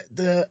Vincino,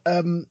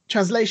 the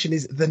translation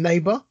is The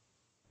Neighbor.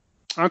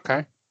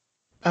 Okay.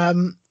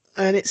 And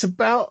it's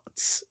about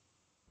some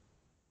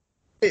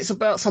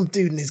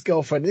dude and his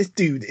girlfriend. This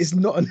dude is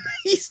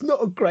he's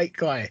not a great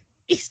guy.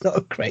 He's not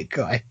a great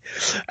guy.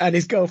 And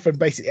his girlfriend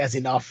basically has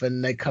enough,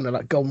 and they kind of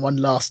like go on one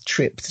last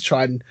trip to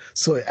try and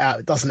sort it out.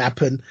 It doesn't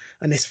happen.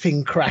 And this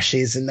thing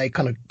crashes and they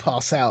kind of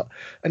pass out.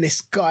 And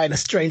this guy in a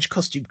strange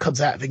costume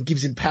comes out and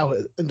gives him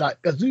power and like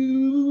goes,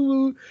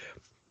 ooh.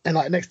 And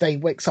like next day he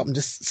wakes up and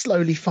just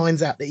slowly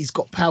finds out that he's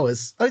got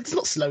powers. Oh, it's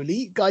not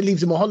slowly. Guy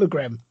leaves him a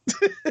hologram.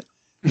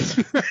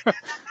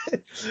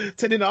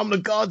 Telling him, I'm the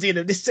guardian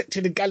of this section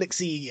of the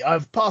galaxy.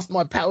 I've passed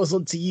my powers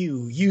on to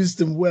you. Use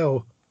them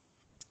well.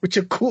 Which,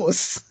 of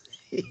course,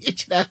 You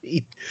know what I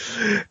mean?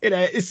 You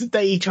know, it's the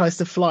day he tries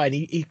to fly and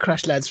he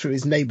crash lands through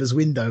his neighbour's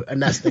window,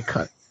 and that's the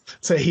cut.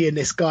 So he and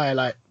this guy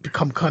like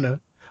become kind of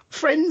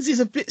friends. Is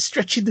a bit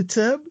stretching the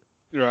term,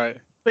 Right.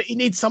 but he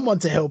needs someone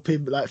to help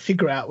him like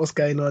figure out what's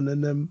going on.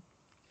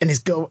 And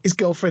his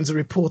girlfriend's a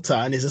reporter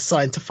and is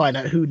assigned to find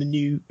out who the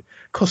new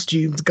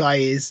costumed guy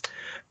is,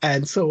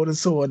 and so on and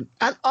so on.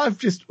 And I've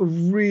just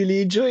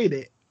really enjoyed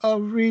it. I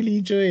really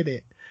enjoyed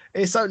it.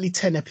 It's only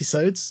 10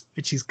 episodes,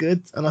 which is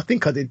good, and I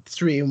think I did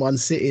 3 in one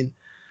sitting.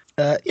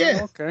 Yeah.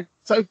 Oh, okay.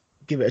 So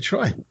give it a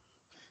try.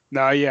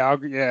 No, yeah,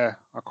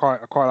 I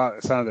quite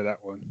like the sound of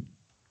that one.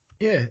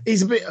 Yeah,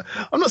 he's a bit.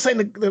 I'm not saying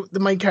the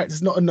main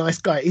character's not a nice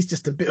guy. He's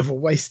just a bit of a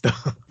waster.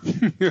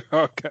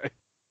 Okay.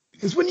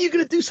 Because when are you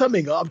going to do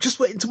something? Oh, I'm just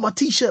waiting till my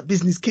t-shirt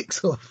business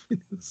kicks off.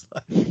 It's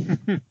like,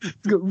 he's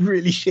got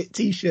really shit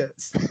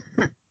t-shirts.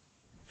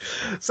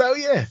 So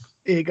yeah,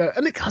 here you go.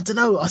 And I don't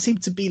know. I seem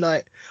to be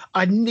like,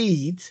 I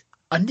need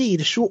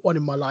a short one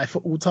in my life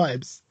at all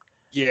times.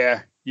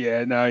 Yeah.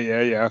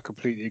 I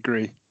completely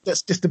agree.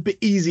 That's just a bit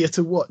easier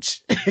to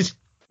watch.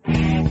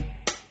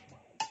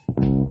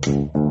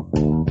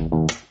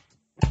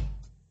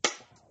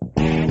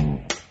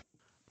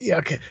 Yeah,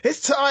 okay.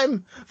 It's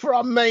time for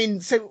our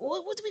main segment.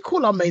 What do we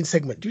call our main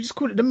segment? Do we just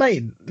call it the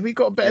main? Do we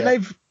got a better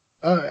name?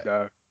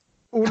 No.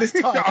 All this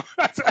time.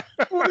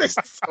 all this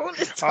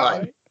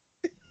time.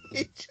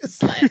 It's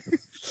just like,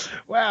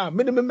 wow,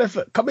 minimum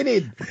effort coming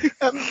in.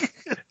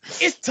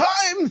 It's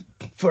time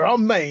for our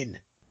main.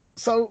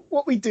 So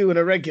what we do on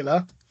a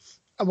regular,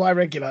 and by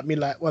regular I mean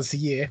like once a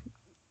year,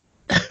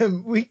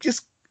 we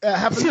just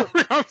have a look.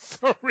 I'm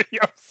sorry.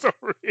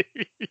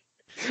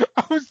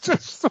 I was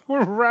just saw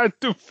a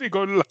random thing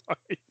online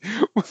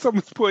where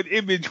someone's put an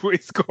image where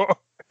it's got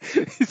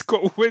Wesley, it's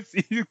got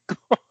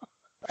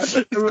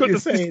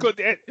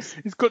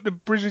the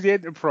Bridge of the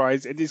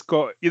Enterprise, and it's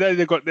got, you know,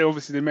 they've got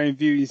obviously the main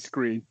viewing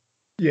screen.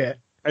 Yeah.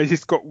 And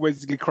it's got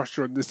Wesley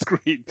Crusher on the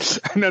screen,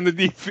 and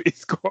underneath it,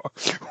 it's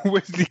got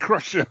Wesley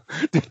Crusher,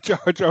 the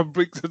Jar Jar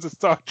Binks of the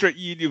Star Trek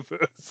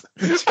universe.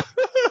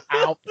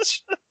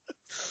 Ouch.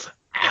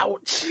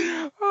 Ouch.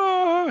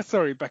 Oh,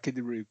 sorry, back in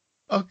the room.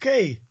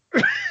 Okay.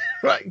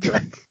 Right.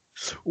 Glad.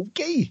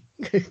 Okay.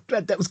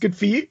 Glad that was good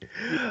for you.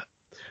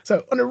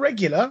 So on a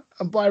regular,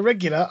 and by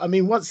regular, I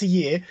mean once a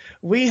year,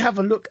 we have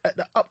a look at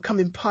the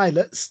upcoming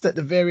pilots that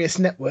the various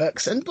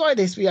networks, and by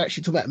this we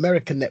actually talk about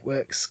American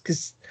networks,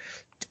 because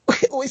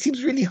it always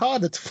seems really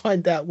harder to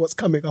find out what's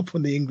coming up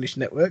on the English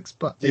networks,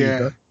 but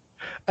there you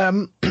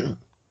go.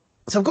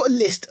 So I've got a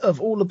list of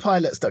all the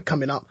pilots that are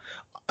coming up.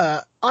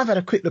 I've had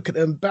a quick look at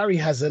them. Barry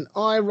hasn't.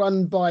 I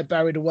run by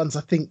Barry the ones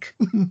I think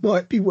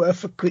might be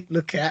worth a quick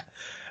look at,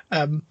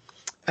 and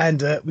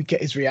we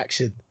get his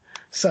reaction.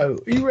 So,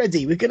 are you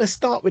ready? We're going to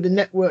start with the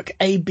network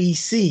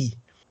ABC.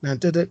 Now,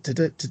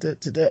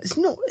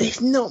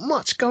 it's not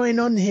much going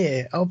on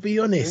here, I'll be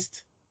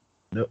honest.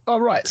 No. All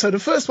right, so the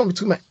first one we're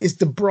talking about is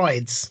The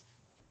Brides,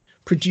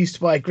 produced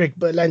by Greg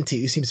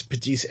Berlanti, who seems to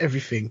produce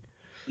everything.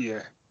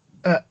 Yeah.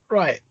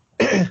 Right.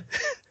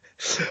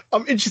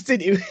 I'm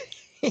interested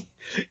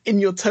in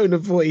your tone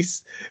of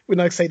voice when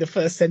I say the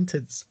first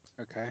sentence.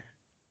 Okay.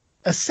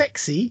 A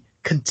sexy,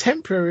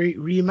 contemporary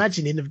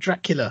reimagining of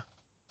Dracula.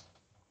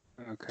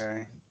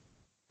 Okay.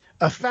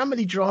 A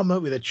family drama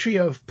with a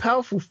trio of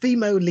powerful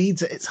female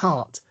leads at its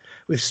heart.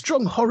 With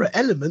strong horror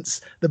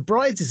elements, The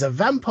Brides is a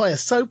vampire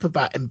soap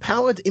about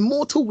empowered,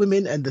 immortal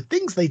women and the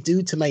things they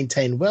do to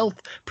maintain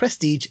wealth,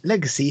 prestige,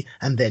 legacy,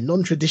 and their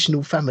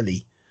non-traditional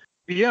family.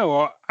 You know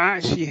what? I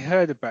actually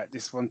heard about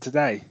this one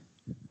today.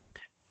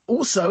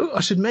 Also, I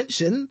should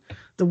mention,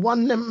 the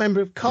one member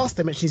of cast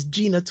I mentioned is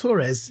Gina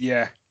Torres.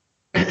 Yeah.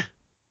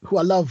 Who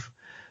I love.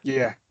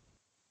 Yeah.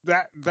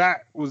 That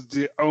was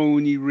the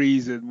only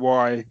reason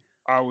why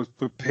I was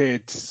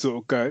prepared to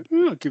sort of go,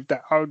 I'll give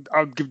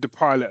the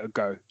pilot a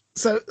go.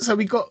 So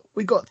we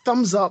got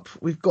thumbs up,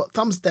 we've got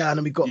thumbs down,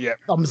 and we've got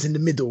thumbs in the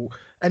middle,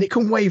 and it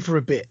can waver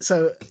a bit.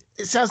 So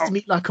it sounds to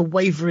me like a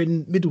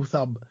wavering middle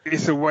thumb.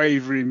 It's a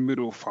wavering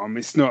middle thumb.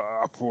 It's not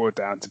up or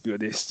down, to be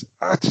honest.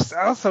 I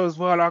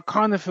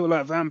kind of feel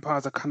like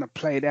vampires are kind of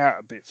played out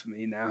a bit for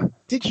me now.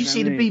 Did you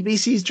see the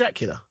BBC's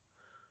Dracula?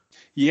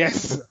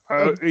 Yes.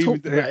 We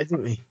talked about it,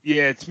 didn't we?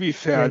 Yeah, to be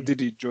fair, I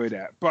did enjoy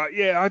that. But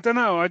yeah, I don't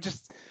know.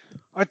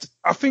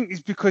 I think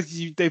it's because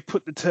they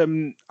put the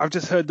term, I've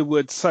just heard the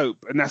word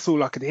soap, and that's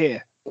all I could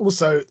hear.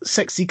 Also,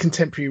 sexy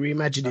contemporary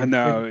reimagining. I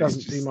know. It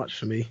doesn't do much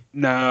for me.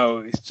 No,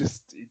 it's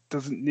just, it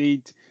doesn't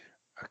need.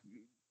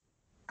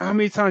 How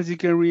many times are you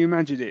going to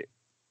reimagine it?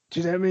 Do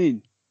you know what I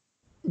mean?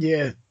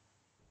 Yeah.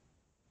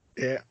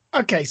 Yeah.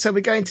 Okay, so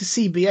we're going to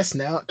CBS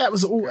now. That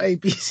was all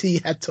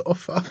ABC had to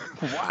offer.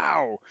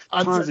 Wow.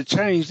 Times have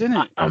changed, didn't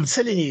it? I'm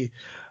telling you.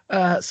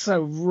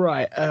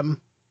 Right.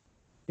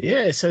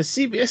 Yeah, so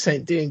CBS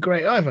ain't doing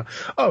great either.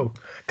 Oh,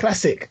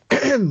 classic.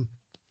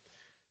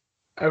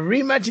 A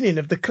reimagining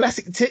of the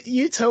classic.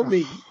 You told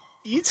me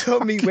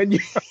when you.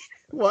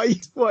 Why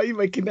are you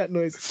making that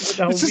noise? It's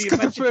just because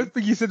the first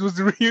thing you said was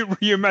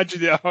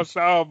reimagine it. I was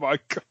like, oh my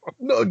God.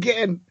 Not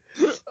again.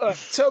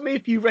 Tell me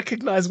if you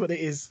recognise what it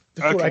is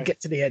before I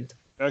get to the end.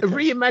 A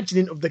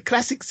reimagining of the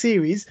classic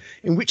series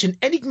in which an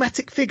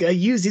enigmatic figure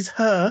uses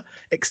her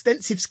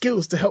extensive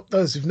skills to help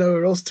those with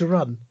nowhere else to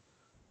run.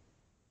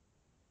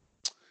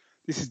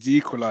 This is The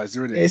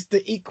Equalizer, isn't it? It's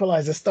The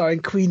Equalizer,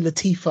 starring Queen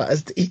Latifah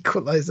as The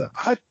Equalizer.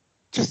 I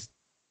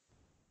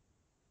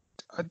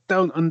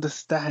don't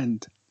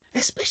understand.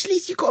 Especially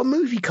if you've got a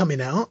movie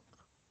coming out.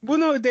 Well,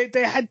 no,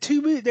 they had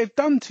two movies. They've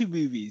done two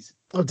movies.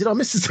 Oh, did I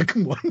miss the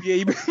second one?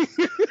 Yeah,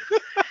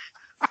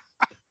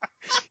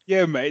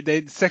 yeah, mate.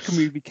 The second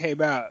movie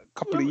came out a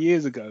couple of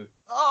years ago.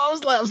 Oh,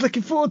 I was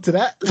looking forward to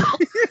that.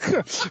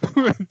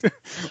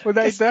 Well,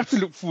 they have to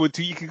look forward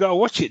to it. You can go and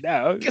watch it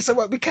now. Guess I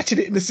won't be catching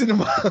it in the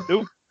cinema.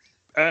 Nope.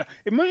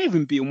 It might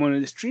even be on one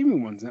of the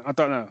streaming ones. I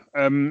don't know.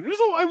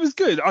 It was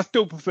good. I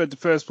still preferred the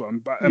first one,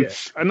 but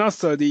and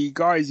also the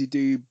guys who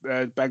do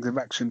Bags of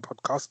Action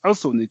podcast,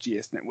 also on the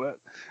GS network,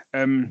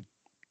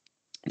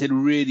 did a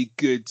really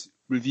good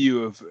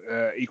review of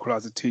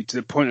Equalizer 2 to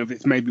the point of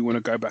it's made me want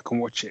to go back and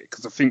watch it,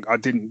 because I think I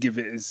didn't give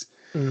it as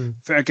I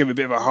think I gave it a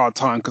bit of a hard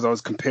time because I was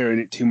comparing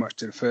it too much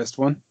to the first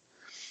one.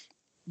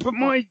 But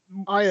what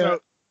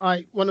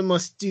I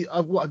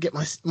get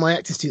my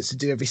acting students to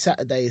do every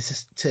Saturday is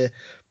just to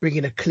bring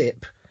in a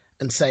clip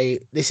and say,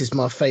 this is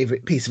my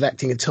favourite piece of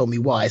acting and tell me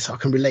why, so I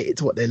can relate it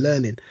to what they're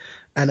learning.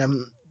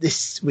 And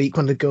this week,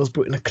 one of the girls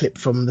brought in a clip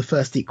from the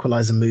first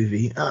Equalizer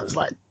movie. And I was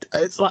like,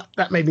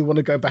 that made me want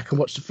to go back and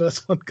watch the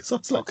first one, because I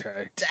was like,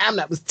 damn,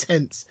 that was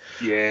tense.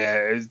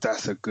 Yeah,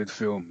 that's a good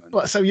film, man.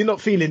 But so you're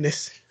not feeling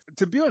this?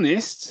 To be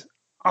honest,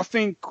 I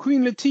think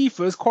Queen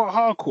Latifah is quite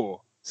hardcore.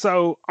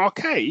 So,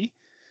 okay.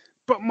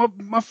 But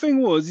my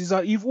thing is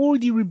like, you've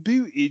already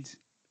rebooted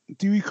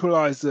The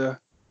Equalizer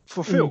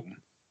for film.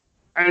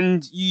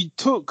 And you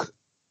took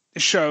a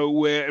show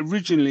where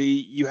originally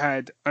you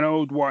had an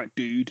old white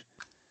dude,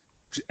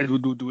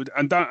 Edward Woodward,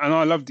 and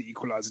I love The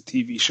Equalizer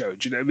TV show.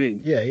 Do you know what I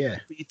mean? Yeah, yeah.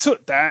 But you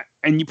took that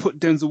and you put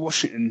Denzel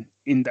Washington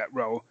in that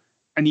role,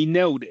 and he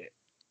nailed it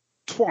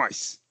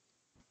twice.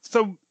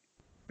 So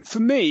for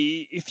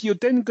me, if you're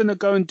then going to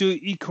go and do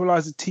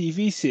Equalizer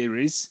TV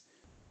series,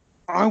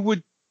 I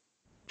would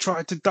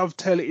try to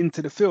dovetail it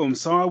into the film.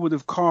 So I would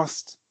have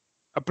cast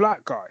a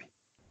black guy.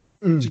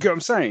 Do you get what I'm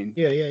saying?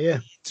 Yeah.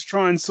 To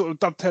try and sort of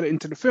dovetail it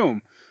into the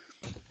film.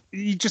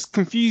 You're just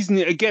confusing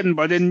it again,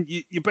 but then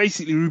you're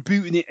basically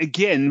rebooting it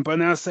again by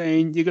now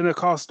saying you're going to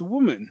cast a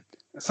woman.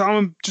 So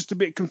I'm just a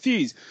bit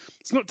confused.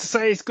 It's not to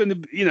say it's going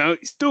to,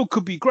 it still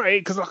could be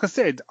great, because like I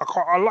said,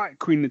 I like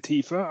Queen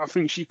Latifah. I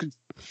think she could.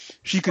 I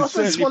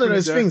think it's one of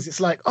those things.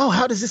 It's like, oh,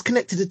 how does this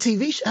connect to the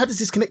TV show? How does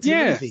this connect to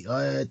the movie?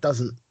 It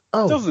doesn't.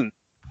 Oh, it doesn't.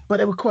 But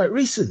they were quite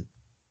recent.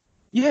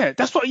 Yeah,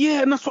 that's what.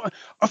 Yeah, and that's what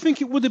I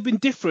think. It would have been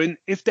different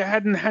if they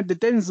hadn't had the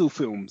Denzel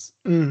films.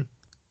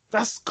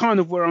 That's kind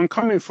of where I'm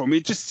coming from.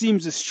 It just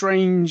seems a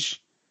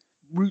strange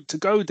route to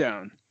go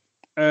down,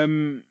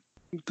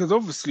 because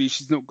obviously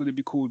she's not going to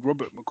be called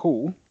Robert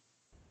McCall.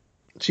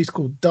 She's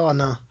called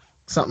Dana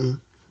something.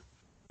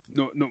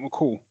 Not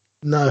McCall.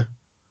 No.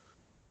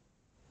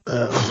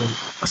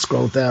 I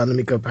scrolled down. Let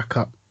me go back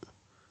up.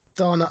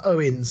 Dana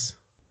Owens.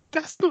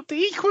 That's not the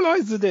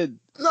Equalizer then.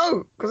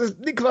 No, because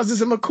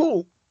Equalizer's a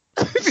McCall.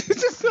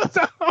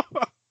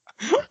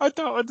 I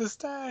don't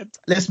understand.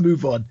 Let's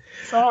move on.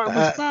 Sorry, it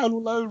was foul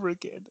all over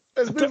again.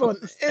 Let's move on.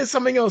 Here's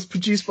something else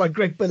produced by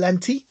Greg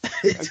Berlanti.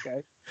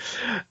 Okay.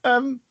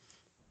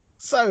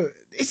 So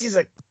this is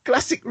a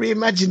classic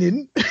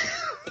reimagining.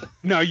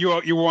 No,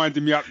 you're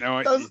winding me up now,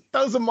 aren't you?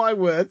 Those are my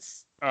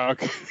words. Oh,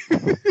 okay.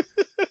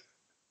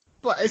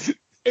 But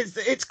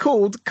it's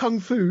called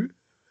Kung Fu.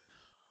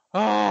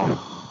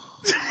 Oh.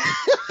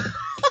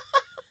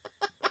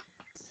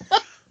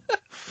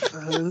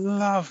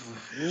 Love.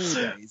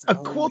 A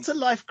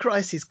quarter-life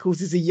crisis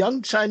causes a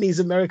young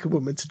Chinese-American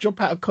woman to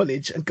drop out of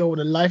college and go on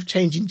a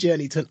life-changing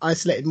journey to an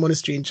isolated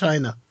monastery in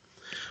China.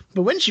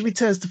 But when she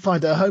returns to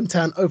find her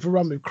hometown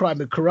overrun with crime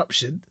and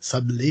corruption,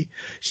 suddenly,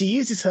 she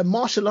uses her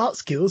martial arts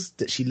skills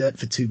that she learnt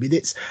for 2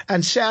 minutes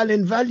and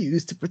Shaolin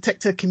values to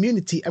protect her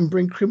community and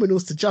bring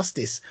criminals to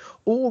justice,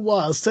 all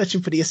while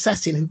searching for the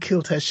assassin who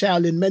killed her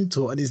Shaolin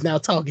mentor and is now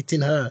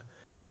targeting her.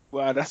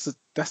 Wow, that's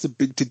a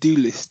big to-do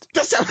list.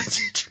 That's how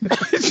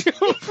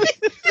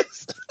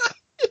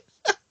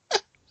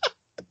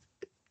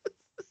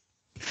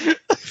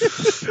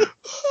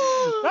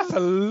That's a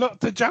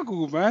lot to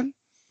juggle, man.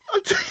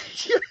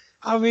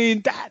 I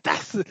mean,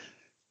 that's.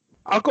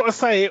 I've got to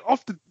say,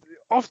 off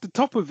the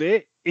top of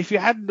it, if you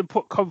hadn't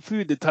put Kung Fu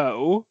in the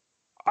title,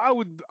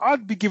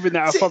 I'd be giving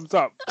that a thumbs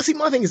up. See,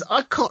 my thing is,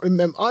 I can't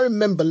remember. I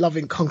remember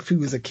loving Kung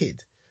Fu as a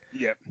kid.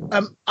 Yeah.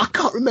 I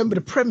can't remember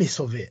the premise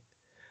of it,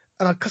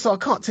 and so I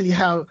can't tell you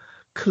how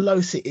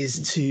close it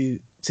is to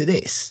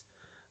this.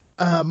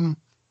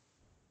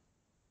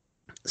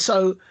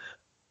 So.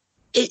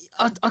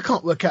 I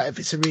can't work out if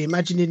it's a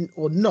reimagining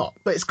or not,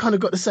 but it's kind of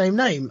got the same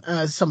name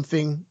as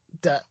something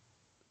that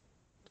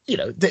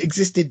that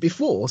existed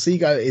before. So you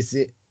go, is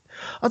it?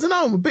 I don't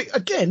know.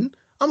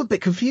 I'm a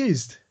bit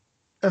confused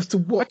as to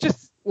what it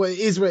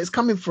is, where it's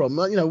coming from.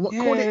 Call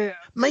it,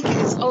 make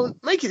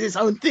it its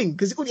own thing.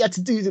 Because all you had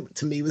to do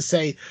to me was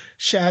say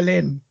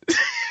Shaolin.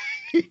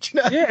 Do you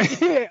know what I mean?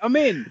 Yeah, I'm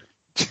in.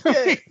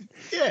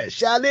 Yeah,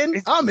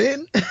 Shaolin, I'm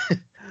in.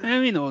 I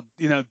mean, or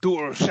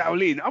daughter of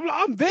Shaolin.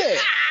 I'm there.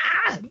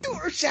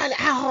 Daughter of Shaolin.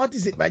 How hard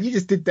is it, man? You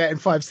just did that in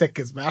 5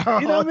 seconds, man. How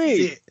You know hard what I is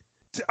mean? it?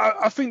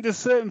 I think there's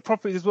certain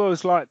properties as well.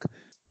 It's like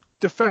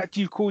the fact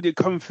you've called it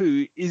kung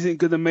fu isn't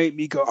gonna make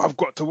me go, I've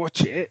got to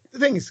watch it. The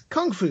thing is,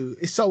 Kung Fu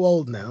is so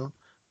old now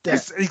that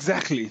Yes,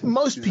 exactly.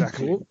 most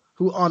people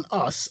who aren't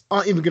us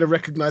aren't even going to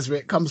recognize where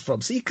it comes from.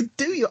 So you could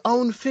do your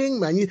own thing,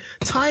 man. You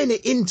tying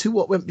it into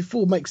what went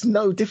before makes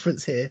no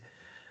difference here.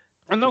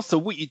 And also,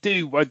 what you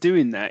do by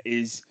doing that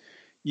is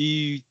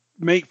you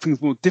make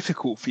things more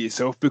difficult for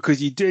yourself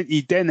because you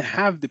then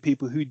have the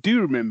people who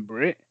do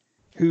remember it,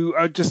 who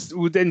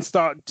will then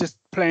start just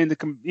playing the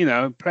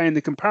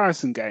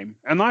comparison game.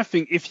 And I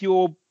think if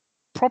your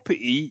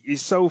property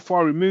is so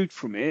far removed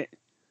from it,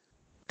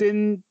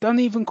 then don't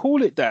even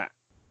call it that.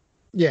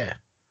 Yeah.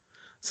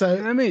 So you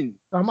know what I mean,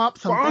 thumb up,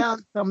 thumb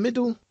down, thumb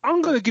middle.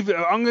 I'm gonna give it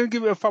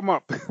a thumb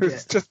up,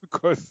 just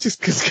because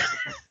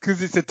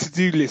it's a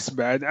to-do list,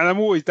 man. And I'm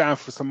always down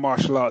for some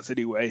martial arts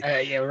anyway.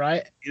 Yeah,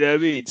 right. You know what I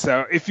mean?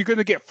 So if you're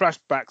gonna get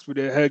flashbacks with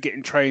her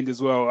getting trained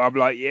as well, I'm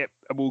like, yep,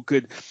 I'm all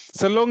good.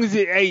 So long as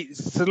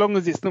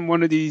it's not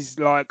one of these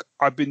like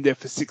I've been there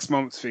for 6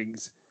 months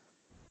things.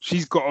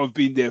 She's got to have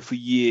been there for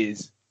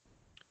years.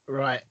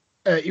 Right.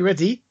 You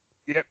ready?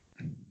 Yep.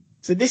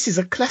 So this is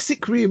a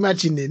classic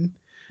reimagining.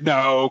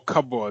 No,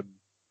 come on.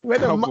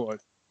 Come on.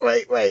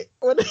 Wait.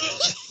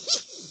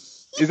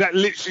 Is that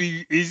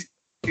literally?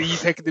 Are you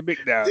taking the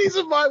mic now? These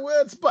are my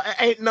words, but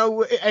it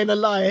ain't a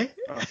lie.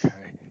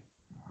 Okay.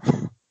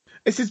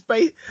 This is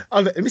based.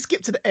 Let me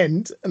skip to the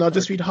end, and I'll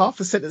just read half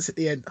a sentence at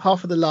the end,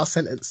 half of the last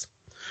sentence.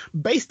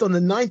 Based on the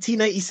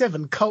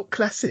 1987 cult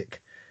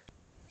classic.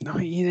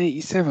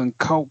 1987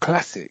 cult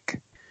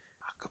classic.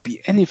 Could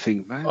be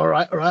anything, man. All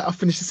right. I'll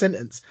finish the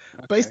sentence.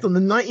 Okay. Based on the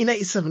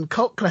 1987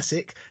 cult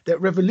classic that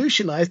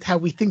revolutionized how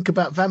we think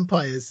about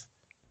vampires,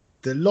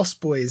 The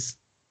Lost Boys.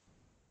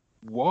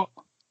 What?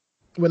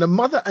 When a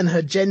mother and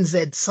her Gen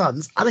Z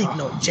sons, I don't even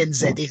know what Gen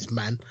Z is,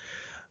 man,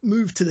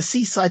 moved to the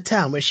seaside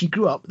town where she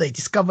grew up, they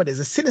discovered there's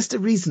a sinister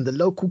reason the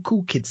local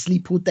cool kids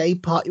sleep all day,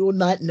 party all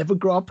night, never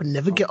grow up and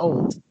never get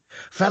old.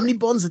 Family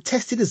bonds are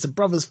tested as the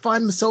brothers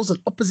find themselves on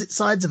opposite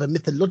sides of a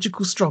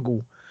mythological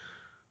struggle.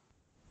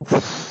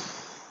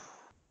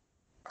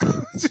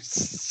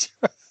 Just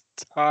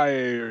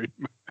tired.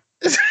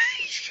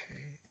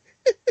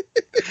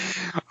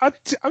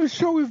 I'm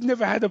sure we've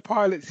never had a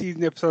pilot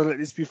season episode like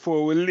this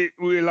before.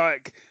 We're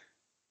like,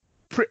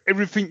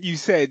 everything you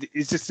said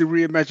is just a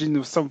reimagining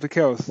of something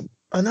else.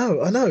 I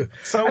know.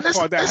 So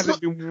far, there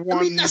hasn't been one.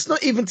 I mean, that's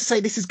not even to say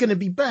this is going to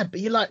be bad, but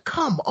you're like,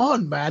 come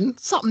on, man,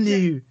 something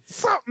new.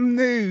 Something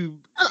new.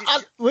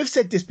 We've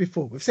said this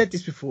before.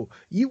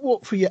 You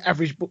walk through your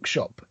average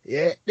bookshop,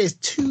 yeah, there's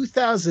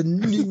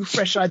 2,000 new,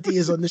 fresh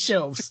ideas on the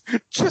shelves.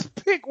 Just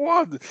pick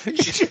one.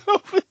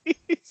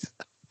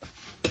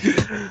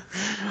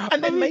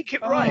 And then make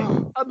it right.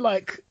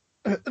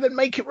 Then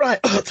make it right.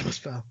 Artemis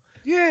Fowl.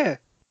 Yeah.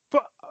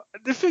 But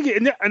the thing,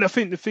 and I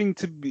think the thing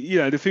we've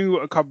got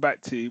to come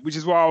back to, which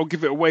is why I'll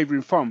give it a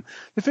wavering thumb.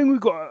 The thing we've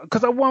got,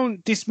 because I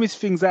won't dismiss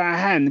things out of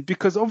hand,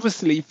 because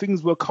obviously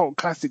things were cult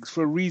classics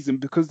for a reason,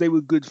 because they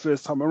were good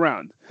first time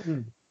around.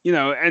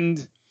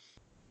 And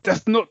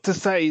that's not to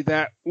say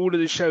that all of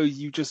the shows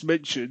you just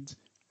mentioned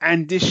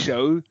and this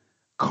show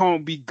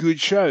can't be good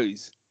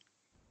shows.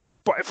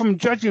 But if I'm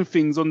judging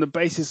things on the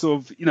basis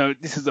of,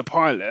 this is a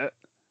pilot,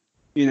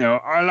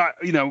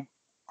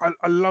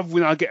 I love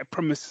when I get a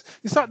premise.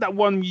 It's like that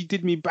one you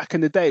did me back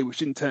in the day, which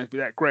didn't turn out to be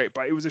that great,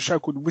 but it was a show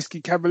called Whiskey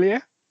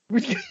Cavalier.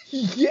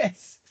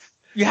 Yes.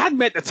 You had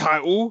met the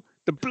title.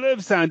 The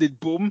blurb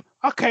sounded boom.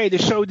 Okay, the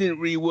show didn't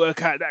really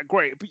work out that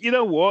great, but you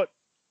know what?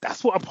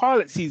 That's what a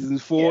pilot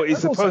season's for.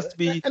 It's supposed to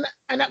be.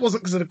 And that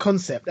wasn't because of the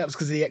concept. That was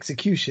because of the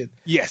execution.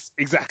 Yes,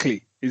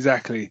 exactly.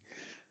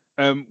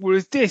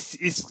 Whereas this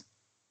is,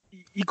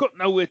 you got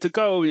nowhere to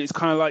go, and it's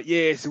kind of like,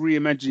 it's a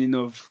reimagining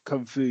of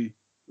Kung Fu,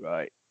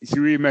 right? It's a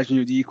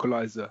reimagining of The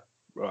Equalizer,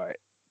 right?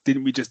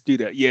 Didn't we just do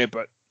that? Yeah,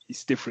 but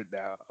it's different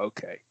now.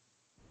 Okay.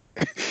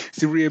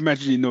 It's a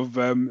reimagining of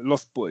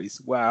Lost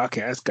Boys. Wow,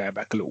 okay, that's going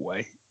back a little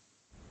way.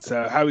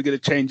 So how are we going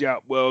to change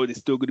out? Well, they're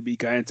still going to be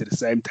going to the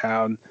same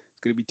town.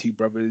 It's going to be two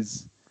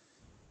brothers.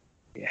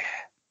 Yeah.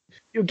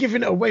 You're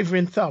giving it a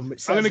wavering thumb,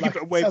 which sounds like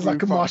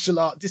a martial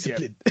art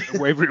discipline. Yeah, a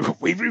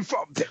wavering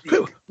thumb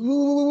technique.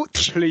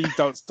 Please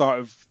don't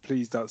start with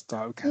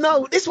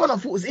No, this one I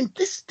thought was in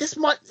this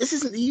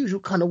isn't the usual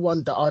kind of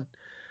one that I'd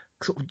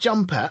sort of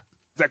jump at.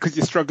 Is that because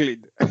you're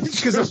struggling?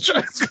 Because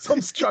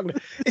I'm struggling.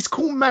 It's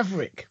called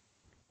Maverick.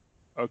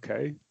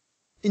 Okay.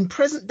 In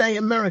present-day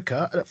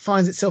America that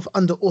finds itself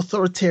under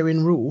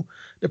authoritarian rule,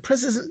 the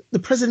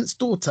president's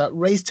daughter,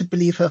 raised to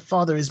believe her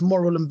father is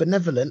moral and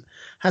benevolent,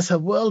 has her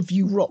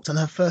worldview rocked on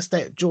her first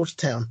day at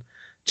Georgetown.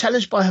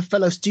 Challenged by her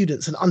fellow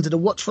students and under the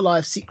watchful eye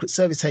of Secret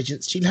Service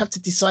agents, she'll have to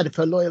decide if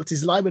her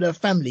loyalties lie with her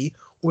family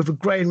or with a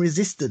growing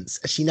resistance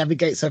as she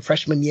navigates her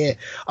freshman year.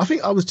 I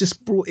think I was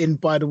just brought in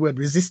by the word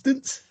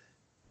resistance.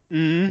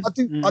 I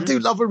do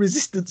love a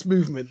resistance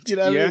movement. Do you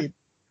know what I mean?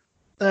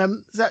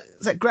 Does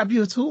that grab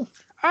you at all?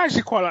 I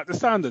actually quite like the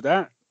sound of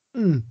that.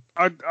 Mm.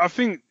 I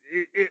think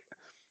it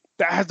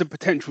that has the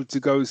potential to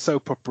go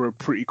soap opera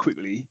pretty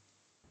quickly.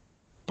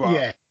 But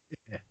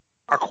Yeah.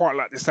 I quite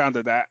like the sound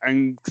of that,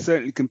 and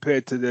certainly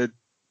compared to the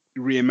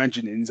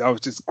reimaginings, I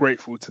was just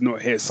grateful to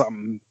not hear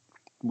something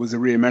was a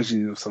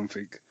reimagining of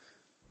something.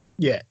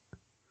 Yeah.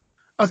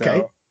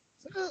 Okay.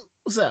 So,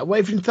 What's that? A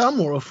wavering thumb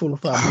or a full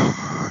thumb?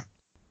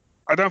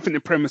 I don't think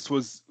the premise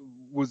was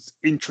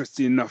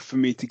interesting enough for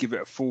me to give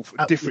it a full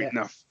different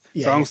enough.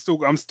 Yeah,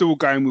 so I'm still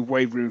going with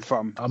wavering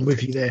thumb. I'm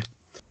with you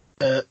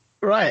there.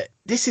 Right.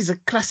 This is a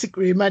classic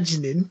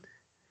reimagining.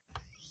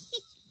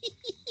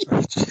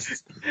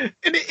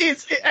 And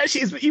it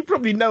actually is, but you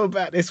probably know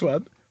about this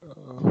one.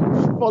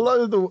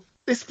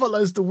 This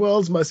follows the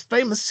world's most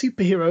famous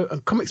superhero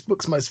and comics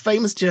books' most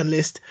famous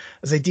journalist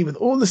as they deal with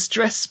all the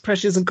stress,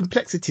 pressures, and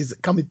complexities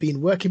that come with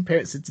being working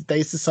parents in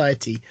today's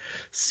society.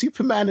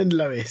 Superman and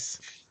Lois.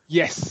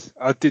 Yes,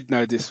 I did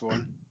know this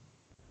one.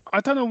 I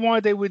don't know why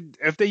they would.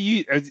 If they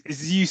use,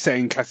 is you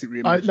saying classic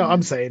reimagining? No,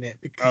 I'm saying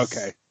it because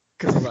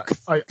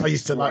I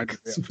used to like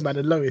Superman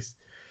and Lois.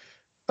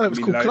 Oh, it was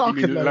called Clark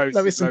and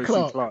Lois and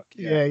Clark.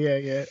 Yeah.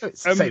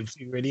 It's the same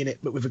thing, really, innit?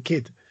 But with a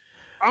kid.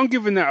 I'm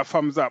giving that a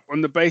thumbs up on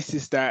the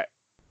basis that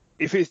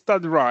if it's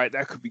done right,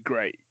 that could be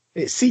great.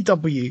 It's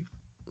CW,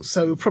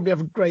 so we'll probably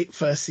have a great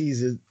first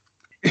season.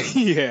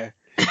 Yeah,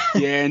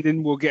 and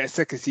then we'll get a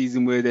second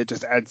season where they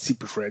just add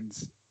Super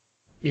Friends.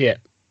 Yeah.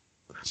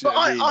 But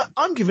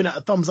I'm giving it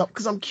a thumbs up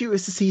because I'm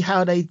curious to see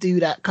how they do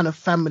that kind of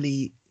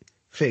family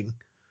thing.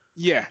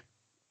 Yeah.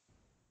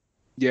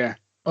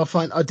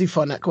 I do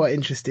find that quite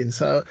interesting.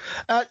 So,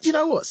 do you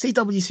know what?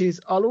 CW series,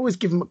 I'll always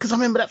give them, because I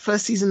remember that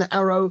first season of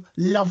Arrow,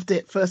 loved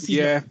it. First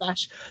season of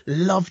Flash,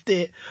 loved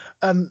it.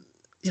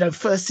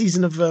 First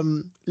season of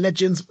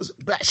Legends was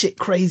batshit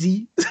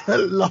crazy,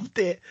 loved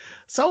it.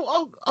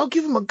 So I'll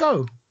give them a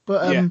go.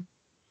 But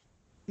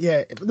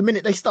the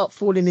minute they start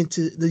falling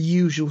into the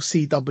usual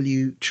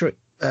CW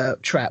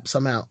traps,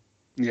 I'm out.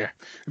 Yeah,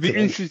 it'd be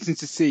interesting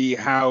to see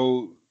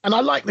how. And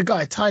I like the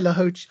guy, Tyler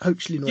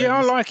Hoechlin. Yeah,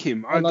 I like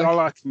him. I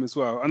like him as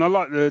well. And I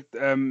like the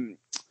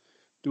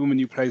woman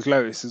who plays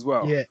Lois as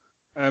well. Yeah.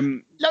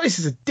 Lois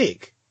is a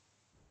dick.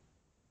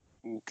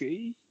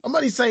 Okay. I'm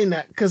only saying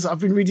that because I've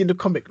been reading the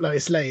comic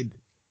Lois Lane.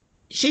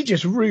 She's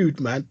just rude,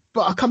 man.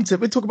 But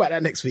we'll talk about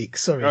that next week.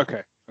 Sorry.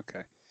 Okay.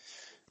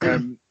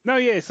 I'm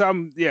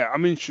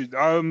interested.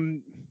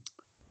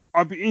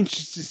 I'd be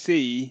interested to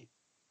see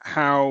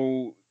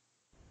how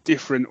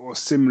different or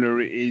similar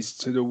it is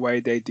to the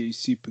way they do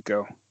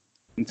Supergirl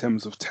in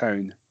terms of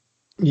tone.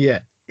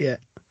 Yeah.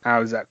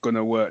 How is that going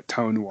to work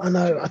tone-wise? I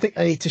know. I think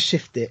they need to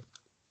shift it.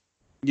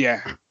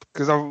 Yeah,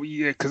 because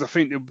I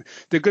think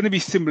they're going to be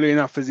similar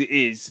enough as it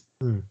is.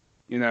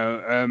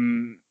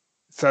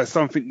 So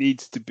something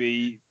needs to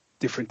be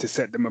different to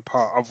set them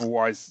apart.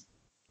 Otherwise,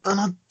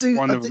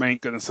 one of them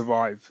ain't going to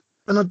survive.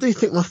 And I do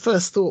think my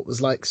first thought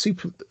was like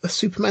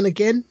Superman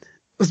again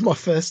was my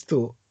first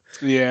thought.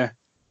 Yeah.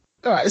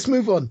 All right, let's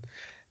move on.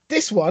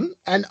 This one,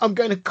 and I'm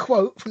going to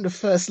quote from the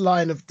first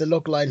line of the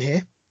log line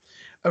here,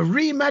 a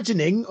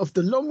reimagining of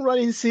the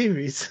long-running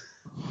series,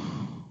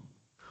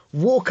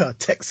 Walker,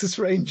 Texas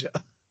Ranger.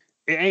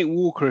 It ain't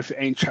Walker if it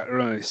ain't Chuck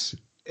Norris.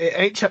 It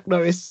ain't Chuck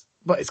Norris,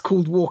 but it's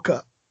called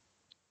Walker.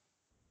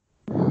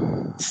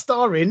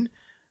 Starring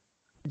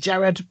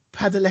Jared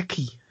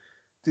Padalecki.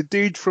 The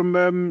dude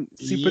from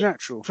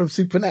Supernatural. Yeah, from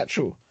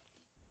Supernatural.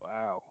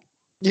 Wow.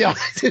 Yeah,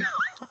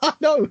 I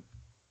know.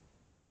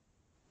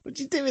 What'd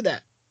you do with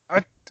that?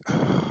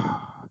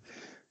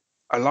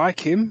 I like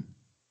him.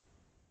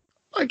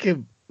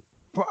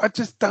 But I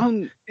just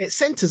don't. It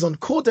centres on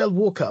Cordell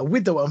Walker, a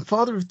widower and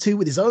father of two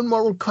with his own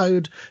moral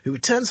code, who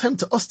returns home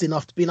to Austin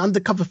after being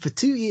undercover for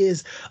 2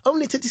 years,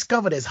 only to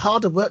discover there's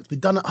harder work to be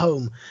done at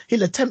home.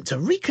 He'll attempt to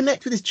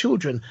reconnect with his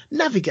children,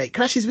 navigate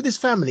clashes with his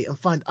family, and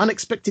find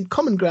unexpected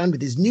common ground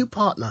with his new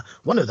partner,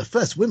 one of the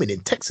first women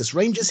in Texas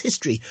Rangers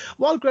history,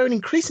 while growing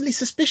increasingly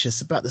suspicious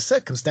about the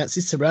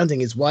circumstances surrounding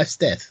his wife's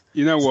death.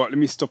 You know what? Let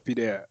me stop you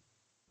there.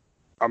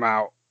 I'm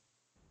out.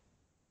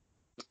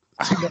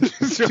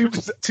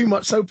 Too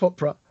much soap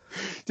opera.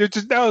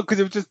 Because there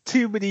was just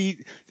too many.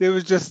 There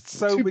was just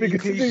so many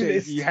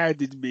cliches you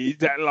handed me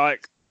that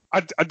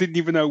I didn't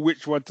even know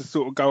which one to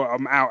sort of go.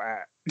 I'm out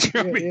at. Do you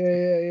know what I mean?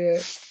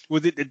 Yeah.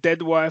 Was it the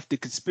dead wife, the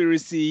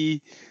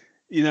conspiracy?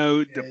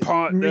 The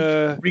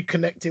partner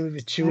reconnecting with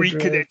your children,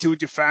 reconnecting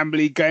with your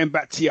family, going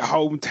back to your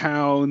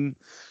hometown.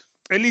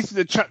 At least with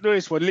the Chuck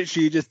Norris one,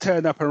 literally you just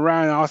turned up and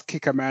ran ass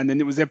kicker man,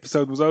 and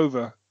episode was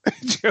over. Do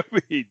you know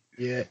what I mean?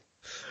 Yeah.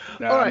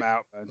 No, all right. I'm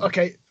out, man.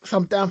 Okay, so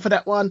I'm down for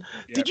that one.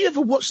 Yep. Did you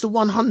ever watch the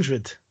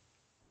 100?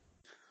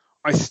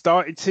 I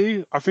started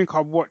to. I think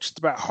I watched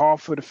about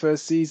half of the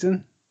first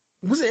season.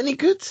 Was it any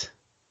good?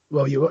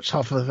 Well, you watched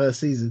half of the first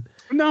season.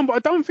 No, but I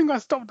don't think I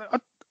stopped.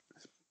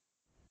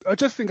 I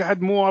just think I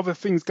had more other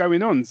things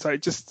going on, so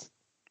it just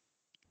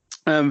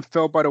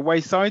fell by the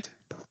wayside.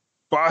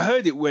 But I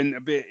heard it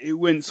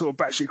went sort of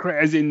batshit crazy.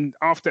 As in,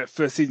 after that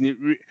first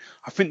season,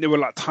 I think there were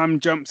like time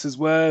jumps as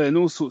well, and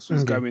all sorts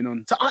was going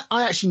on. So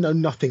I actually know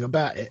nothing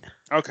about it.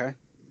 Okay.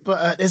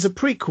 But there's a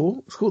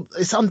prequel.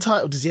 It's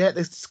untitled as yet.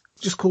 It's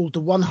just called the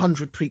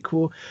 100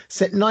 prequel,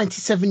 set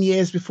 97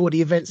 years before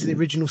the events of the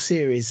original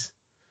series.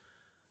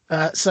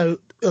 So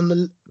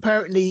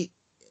apparently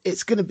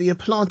it's going to be a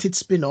planted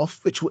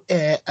spin-off, which will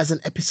air as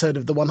an episode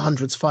of the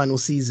 100's final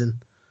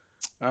season.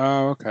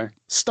 Oh, okay.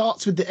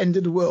 Starts with the end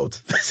of the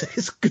world.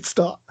 It's a good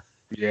start.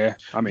 Yeah,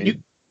 I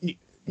mean...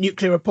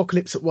 Nuclear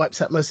apocalypse that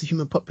wipes out most of the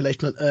human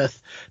population on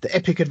Earth. The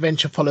epic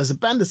adventure follows a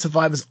band of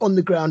survivors on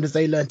the ground as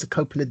they learn to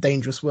cope in a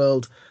dangerous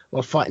world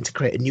while fighting to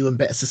create a new and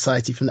better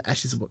society from the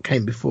ashes of what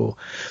came before.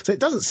 So it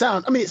doesn't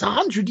sound... I mean, it's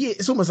 100 years.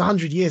 It's almost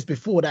 100 years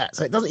before that,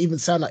 so it doesn't even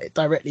sound like it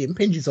directly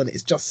impinges on it.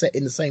 It's just set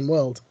in the same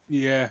world.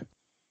 Yeah.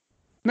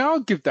 No, I'll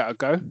give that a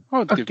go.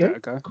 Give that a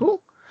go.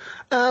 Cool.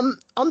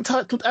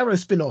 Untitled Arrow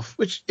spin-off,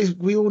 which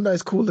we all know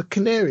is called The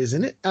Canaries,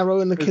 isn't it?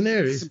 Arrow and the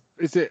Canaries.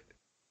 Is it?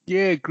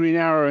 Yeah, Green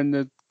Arrow and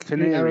the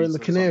Canaries. Green Arrow and the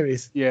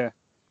Canaries. Yeah.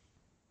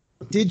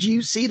 Did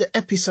you see the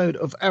episode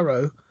of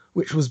Arrow,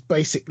 which was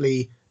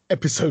basically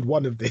episode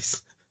 1 of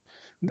this?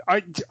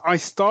 I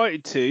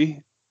started to,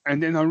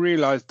 and then I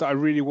realised that I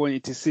really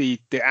wanted to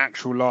see the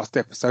actual last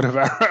episode of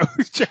Arrow.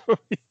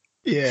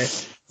 Yeah.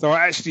 So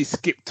I actually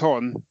skipped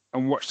on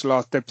and watched the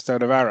last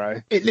episode of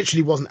Arrow. It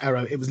literally wasn't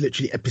Arrow. It was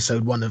literally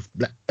episode 1 of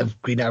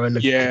Green Arrow and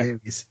the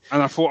Canaries.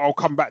 And I thought I'll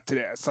come back to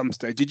that at some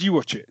stage. Did you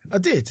watch it? I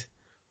did.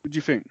 What do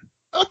you think?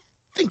 I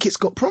think it's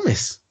got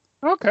promise.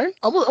 Okay.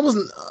 I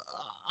wasn't.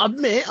 I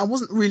admit I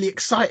wasn't really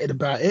excited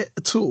about it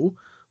at all,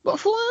 but I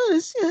thought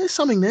there's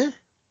something there.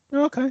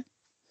 Okay.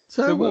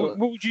 So what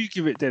would you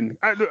give it then?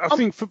 I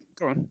think.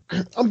 Go on.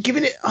 I'm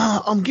giving it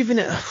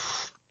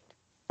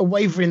a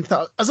wavering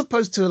thumb, as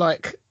opposed to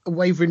like a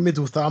wavering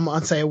middle thumb.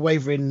 I'd say a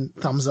wavering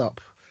thumbs up.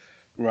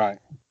 Right.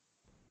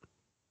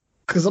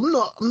 Because I'm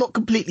not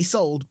completely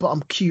sold, but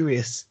I'm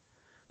curious.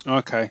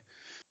 Okay.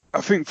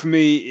 I think for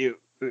me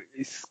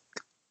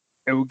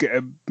it will get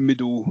a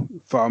middle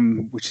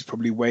thumb, which is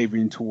probably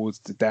wavering towards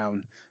the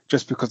down,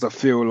 just because I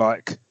feel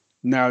like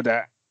now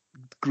that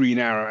Green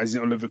Arrow, as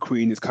in Oliver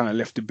Queen, has kind of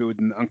left the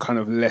building, I'm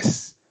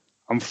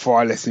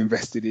far less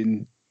invested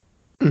in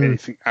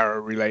anything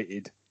Arrow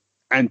related.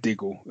 And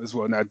Diggle as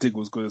well. Now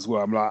Diggle's good as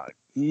well. I'm like,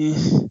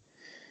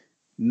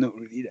 not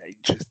really that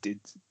interested,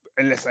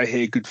 unless I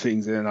hear good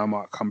things, and then I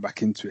might come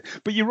back into it.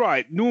 But you're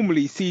right.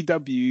 Normally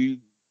CW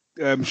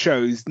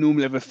shows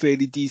normally have a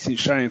fairly decent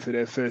showing for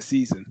their first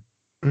season.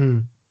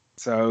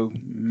 So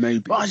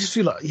maybe. But I just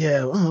feel like,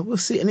 we'll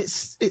see. And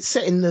it's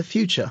set in the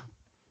future.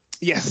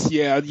 Yes,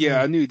 yeah,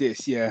 I knew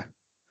this, yeah.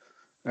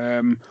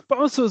 But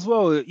also as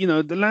well,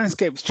 the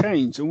landscape's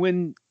changed, and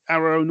when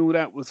Arrow and all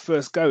that was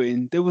first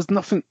going, there was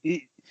nothing.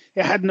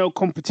 It had no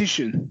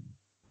competition.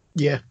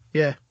 Yeah.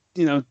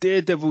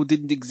 Daredevil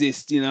didn't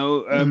exist.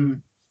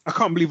 I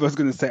can't believe I was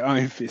going to say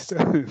Iron Fist.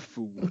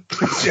 Fool.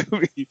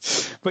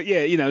 But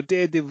yeah,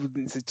 Daredevil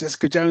didn't exist.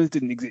 Jessica Jones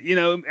didn't exist.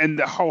 And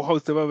the whole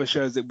host of other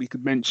shows that we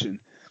could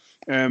mention.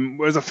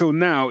 Whereas I feel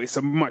now it's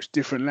a much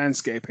different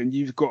landscape, and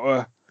you've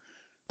got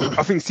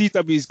I think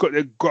CW's got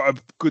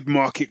a good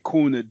market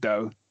cornered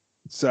though.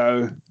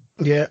 So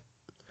yeah.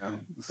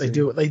 They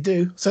do what they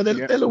do. So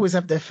they'll always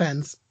have their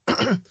fans.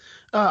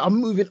 I'm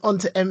moving on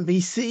to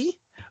NBC.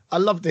 I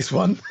love this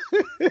one.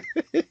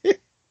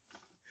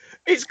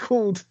 It's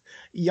called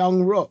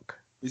Young Rock.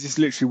 Is this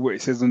literally what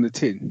it says on the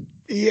tin?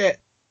 Yeah.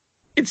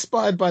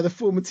 Inspired by the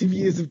formative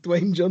years of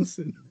Dwayne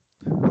Johnson.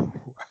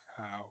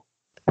 Wow.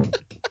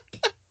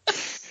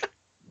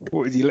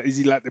 What is he? Is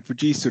he like the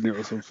producer in it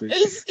or something?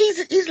 He's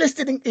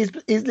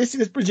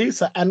listed as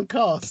producer and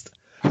cast.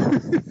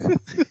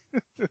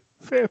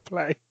 Fair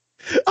play.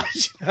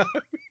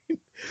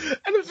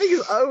 And the thing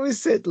is, I always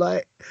said,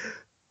 like,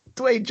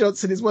 Dwayne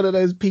Johnson is one of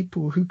those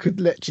people who could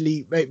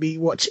literally make me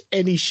watch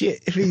any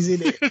shit if he's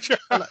in it.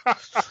 I'm like,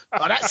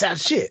 oh, that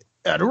sounds shit.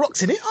 The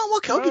Rock's in it. Oh,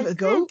 okay, I'll give it a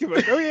go.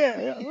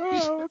 Yeah.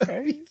 Oh,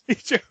 okay.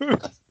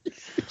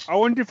 I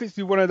wonder if it's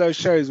one of those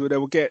shows where they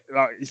will get,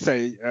 like you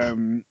say, a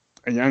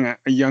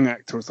young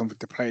actor or something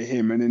to play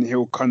him, and then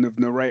he'll kind of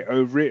narrate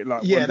over it,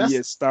 like one of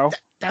the style.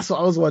 That's what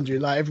I was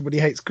wondering. Like, everybody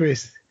hates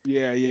Chris.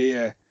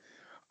 Yeah.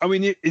 I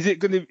mean, is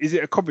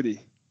it a comedy?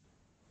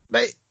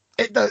 Mate,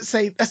 it don't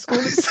say. That's all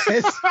it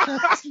says.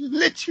 That's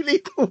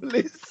literally all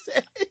it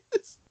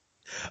says.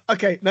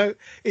 Okay, no,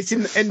 it's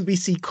in the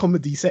NBC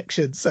comedy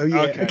section, so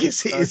yeah, okay, I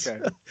guess it is.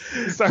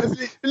 So,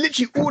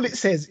 literally all it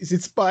says is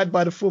inspired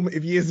by the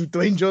formative years of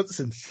Dwayne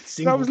Johnson.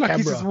 That was like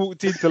he just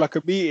walked into like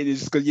a meeting and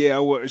just go, I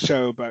want a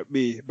show about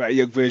me, about a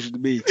young version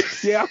of me.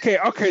 Yeah,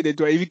 okay then,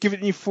 Dwayne, if you give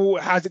it any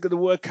thought, how's it going to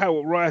work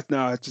out right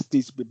now? It just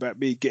needs to be about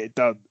me, get it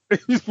done.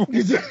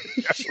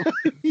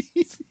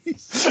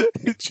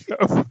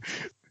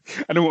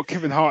 I don't want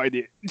Kevin Hart in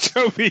it.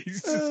 Show me,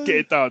 just get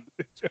it done.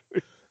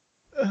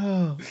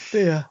 Oh,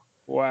 dear.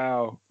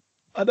 Wow.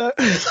 I know.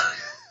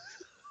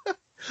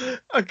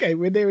 Okay,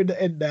 we're nearing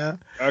the end now.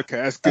 Okay,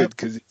 that's good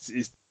because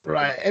it's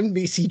right.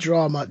 NBC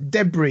drama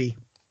Debris.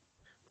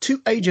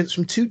 Two agents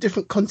from two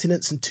different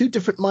continents and two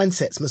different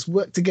mindsets must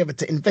work together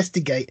to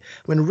investigate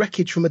when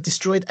wreckage from a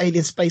destroyed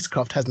alien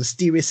spacecraft has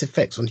mysterious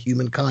effects on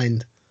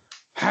humankind.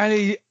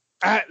 Harry,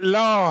 at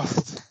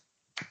last.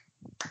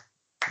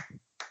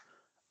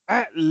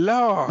 At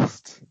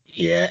last.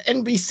 Yeah,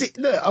 NBC.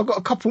 Look, I've got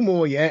a couple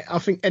more, yeah. I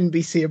think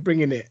NBC are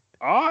bringing it.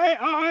 All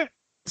right.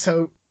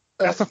 So...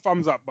 that's a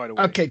thumbs up, by the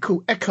way. Okay,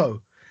 cool.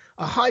 Echo.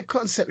 A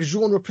high-concept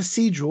genre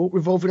procedural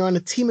revolving around a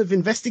team of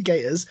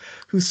investigators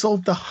who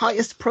solve the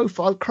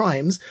highest-profile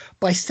crimes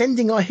by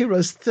sending our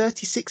heroes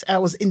 36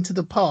 hours into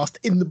the past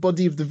in the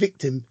body of the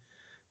victim.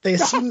 They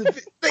assume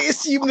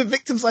the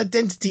victim's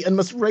identity and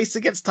must race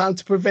against time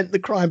to prevent the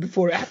crime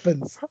before it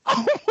happens.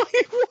 Oh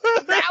my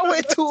word! Now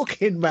we're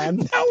talking, man.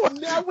 Now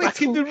we're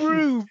back in the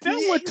room. Now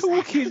we're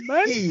talking,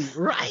 man.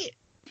 Right.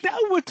 Now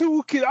we're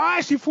talking. I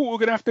actually thought we were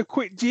gonna have to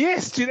quit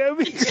GS. Do you know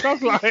what I mean? I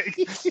was like,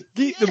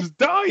 Geekdom's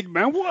died,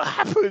 man. What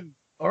happened?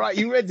 All right,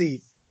 you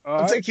ready?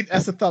 I'm taking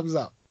that's a thumbs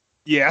up.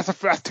 Yeah,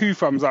 that's 2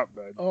 thumbs up,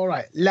 man. All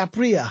right, La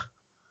Brea.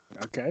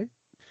 Okay.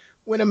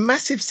 When a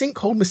massive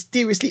sinkhole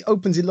mysteriously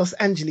opens in Los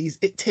Angeles,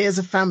 it tears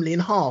a family in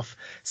half,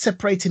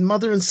 separating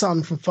mother and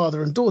son from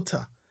father and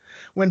daughter.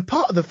 When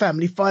part of the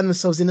family find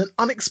themselves in an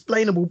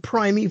unexplainable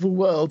primeval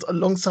world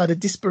alongside a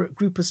disparate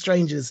group of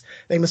strangers,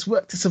 they must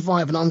work to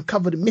survive and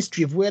uncover the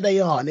mystery of where they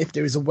are and if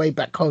there is a way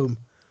back home.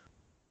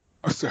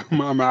 So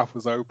my mouth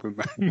was open,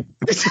 man.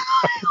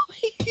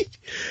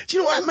 Do you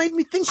know what it made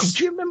me think of?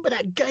 Do you remember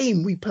that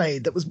game we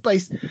played that was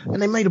based,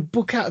 and they made a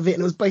book out of it,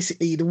 and it was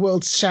basically the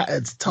world's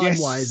shattered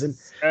time-wise, and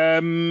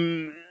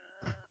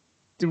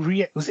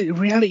was it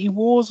Reality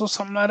Wars or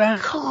something like that?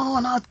 Come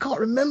on, I can't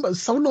remember. It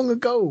was so long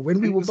ago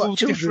when we were but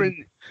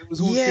children. It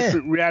was all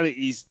different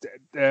realities.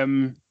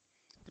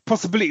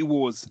 Possibility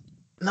Wars.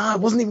 No,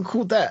 it wasn't even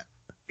called that.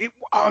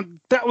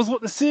 That was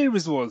what the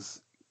series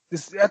was.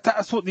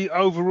 That's what the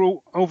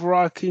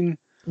overarching.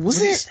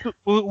 Was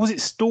it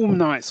Storm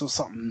Knights or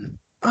something?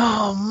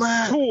 Oh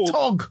man,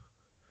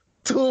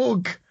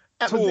 Torg.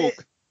 That was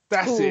it.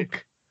 That's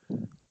it.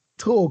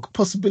 Torg.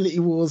 Possibility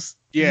Wars.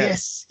 Yeah.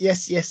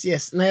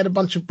 Yes. And they had a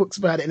bunch of books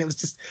about it, and it was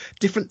just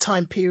different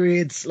time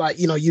periods. Like,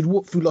 you know, you'd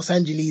walk through Los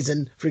Angeles,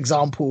 and for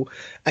example,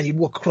 and you'd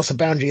walk across a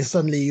boundary, and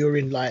suddenly you're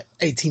in like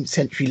 18th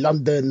century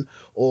London,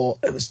 or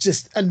it was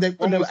just, and there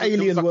were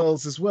alien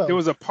worlds as well. There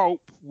was a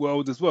pulp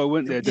world as well,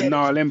 weren't there? The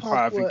Nile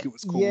Empire, I think it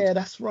was called. Yeah,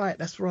 that's right.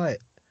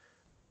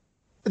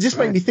 It just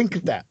made me think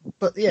of that.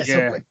 But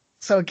yeah.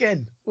 So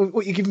again,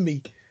 what you giving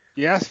me?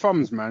 Yeah, that's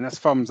thumbs, man. That's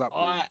thumbs up.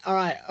 All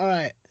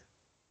right.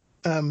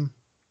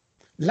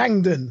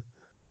 Langdon.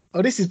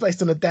 Oh, this is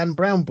based on a Dan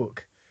Brown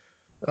book.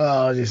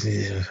 Oh, this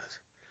is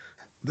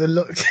the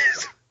lost.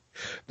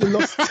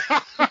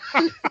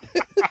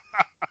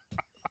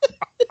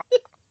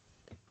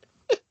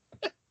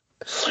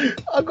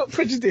 I've got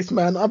prejudice,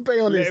 man. I'll be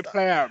honest. Let it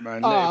play out,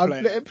 man.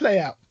 Let it play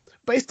out.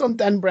 Based on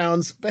Dan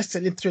Brown's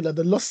best-selling thriller,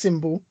 The Lost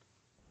Symbol,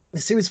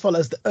 the series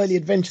follows the early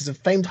adventures of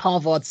famed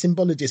Harvard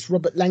symbologist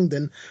Robert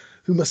Langdon,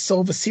 who must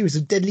solve a series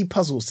of deadly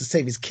puzzles to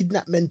save his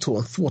kidnapped mentor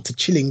and thwart a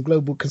chilling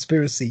global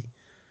conspiracy.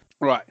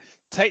 Right.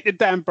 Take the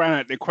Dan Brown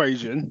out of the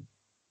equation.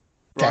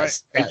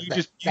 Right.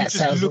 That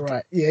sounds all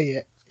right.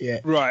 Yeah.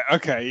 Right.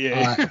 Okay.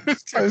 Yeah. Right.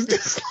 I was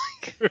just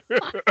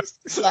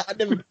like, I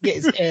never get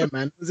his hair,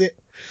 man. Was it?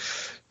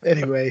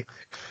 Anyway.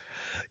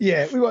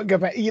 Yeah, we won't go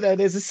back. You know,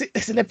 there's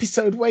an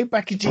episode way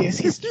back in GS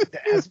history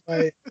that has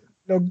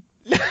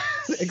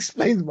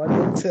explains my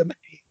long-term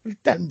hate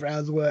with Dan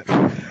Brown's work,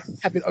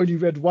 having only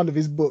read one of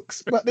his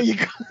books. But there you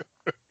go.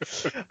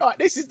 All right,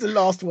 this is the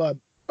last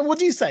one. And what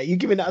do you say? You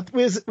giving that?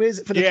 Where's it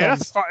for the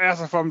thumbs?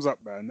 That's a thumbs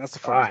up, man. That's a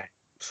thumbs up. Right.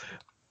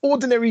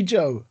 Ordinary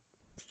Joe.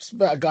 It's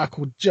about a guy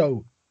called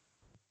Joe.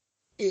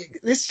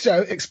 This show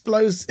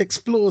explores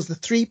the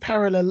 3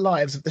 parallel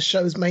lives of the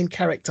show's main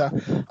character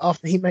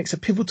after he makes a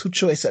pivotal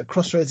choice at a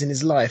crossroads in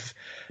his life.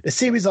 The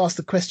series asks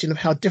the question of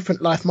how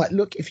different life might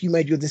look if you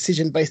made your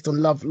decision based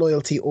on love,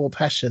 loyalty, or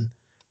passion.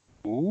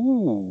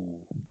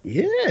 Ooh.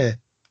 Yeah.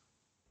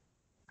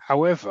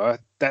 However,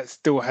 that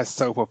still has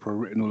soap opera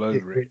written all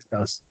over it. It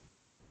does.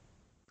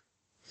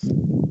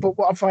 But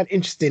what I find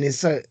interesting is,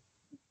 so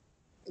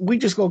we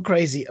just go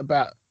crazy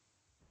about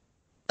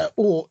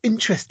or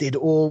interested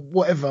or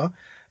whatever.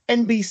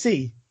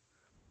 NBC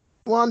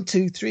 1,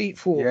 2, 3,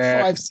 4,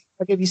 5, 6.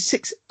 I gave you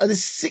 6.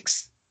 There's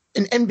 6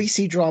 in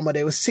NBC drama.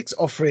 There were 6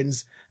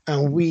 offerings,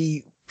 and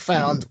we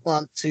found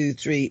 1, 2,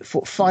 3,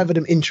 4, 5 of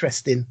them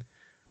interesting.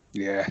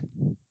 Yeah.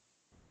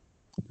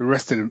 The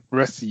rest of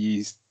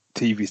you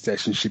TV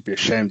stations should be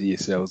ashamed of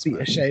yourselves. Be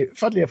ashamed.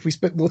 Funnily enough, we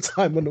spent more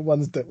time on the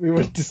ones that we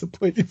were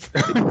disappointed for.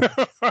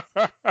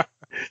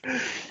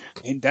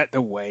 Ain't that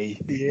the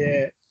way?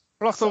 Yeah.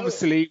 Plus,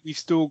 obviously, we've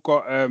still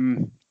got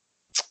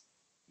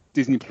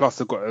Disney Plus.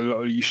 Have got a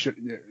lot of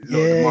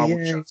the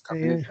Marvel shows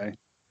coming in.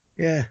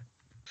 Yeah.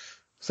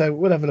 So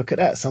we'll have a look at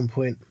that at some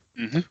point.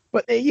 Mm-hmm.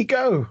 But there you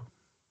go.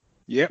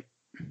 Yep.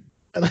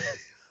 And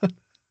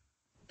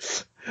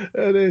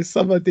there's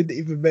some I didn't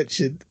even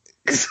mention.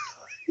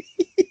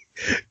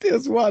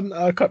 There's one,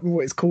 I can't remember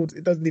what it's called.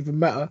 It doesn't even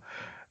matter.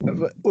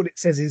 But all it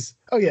says is,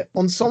 oh yeah,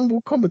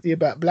 ensemble comedy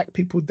about black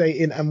people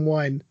dating and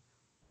wine.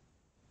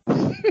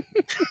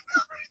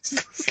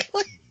 It's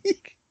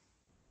like,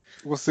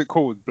 What's it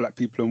called? Black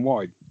People and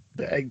Wine.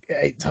 it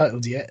ain't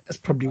titled yet. That's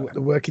probably what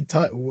the working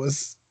title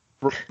was.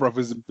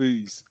 Brothers and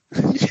Booze.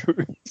 You know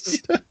what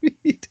I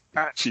mean?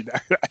 Actually,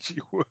 that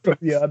actually works.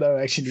 Yeah, I know,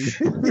 actually.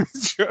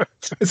 That's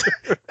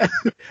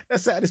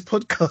how this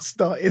podcast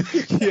started.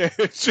 Yeah,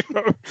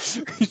 sure.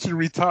 You should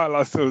retitle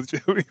ourselves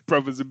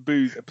Brothers and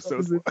Booze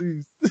episode. Brothers and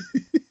Booze.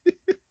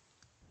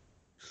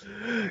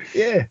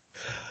 Yeah.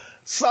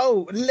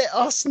 So let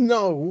us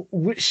know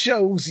which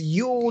shows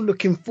you're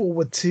looking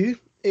forward to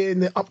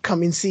in the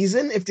upcoming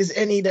season. If there's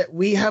any that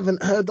we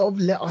haven't heard of,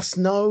 let us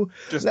know.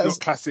 Just not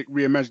classic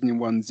reimagining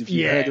ones. If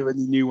you've heard of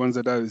any new ones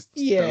of those,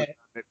 I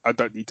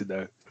don't need to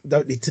know.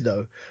 Don't need to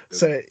know.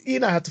 So you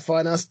know how to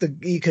find us.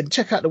 You can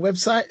check out the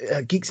website,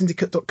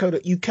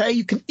 geeksyndicate.co.uk.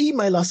 You can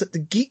email us at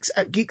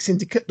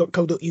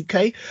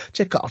geeks@geeksyndicate.co.uk.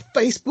 Check out our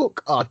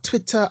Facebook, our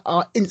Twitter,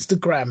 our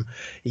Instagram.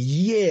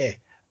 Yeah.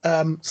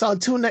 So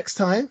until next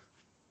time,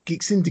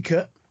 Geek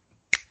Syndicate,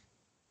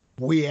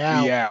 we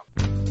out. We out.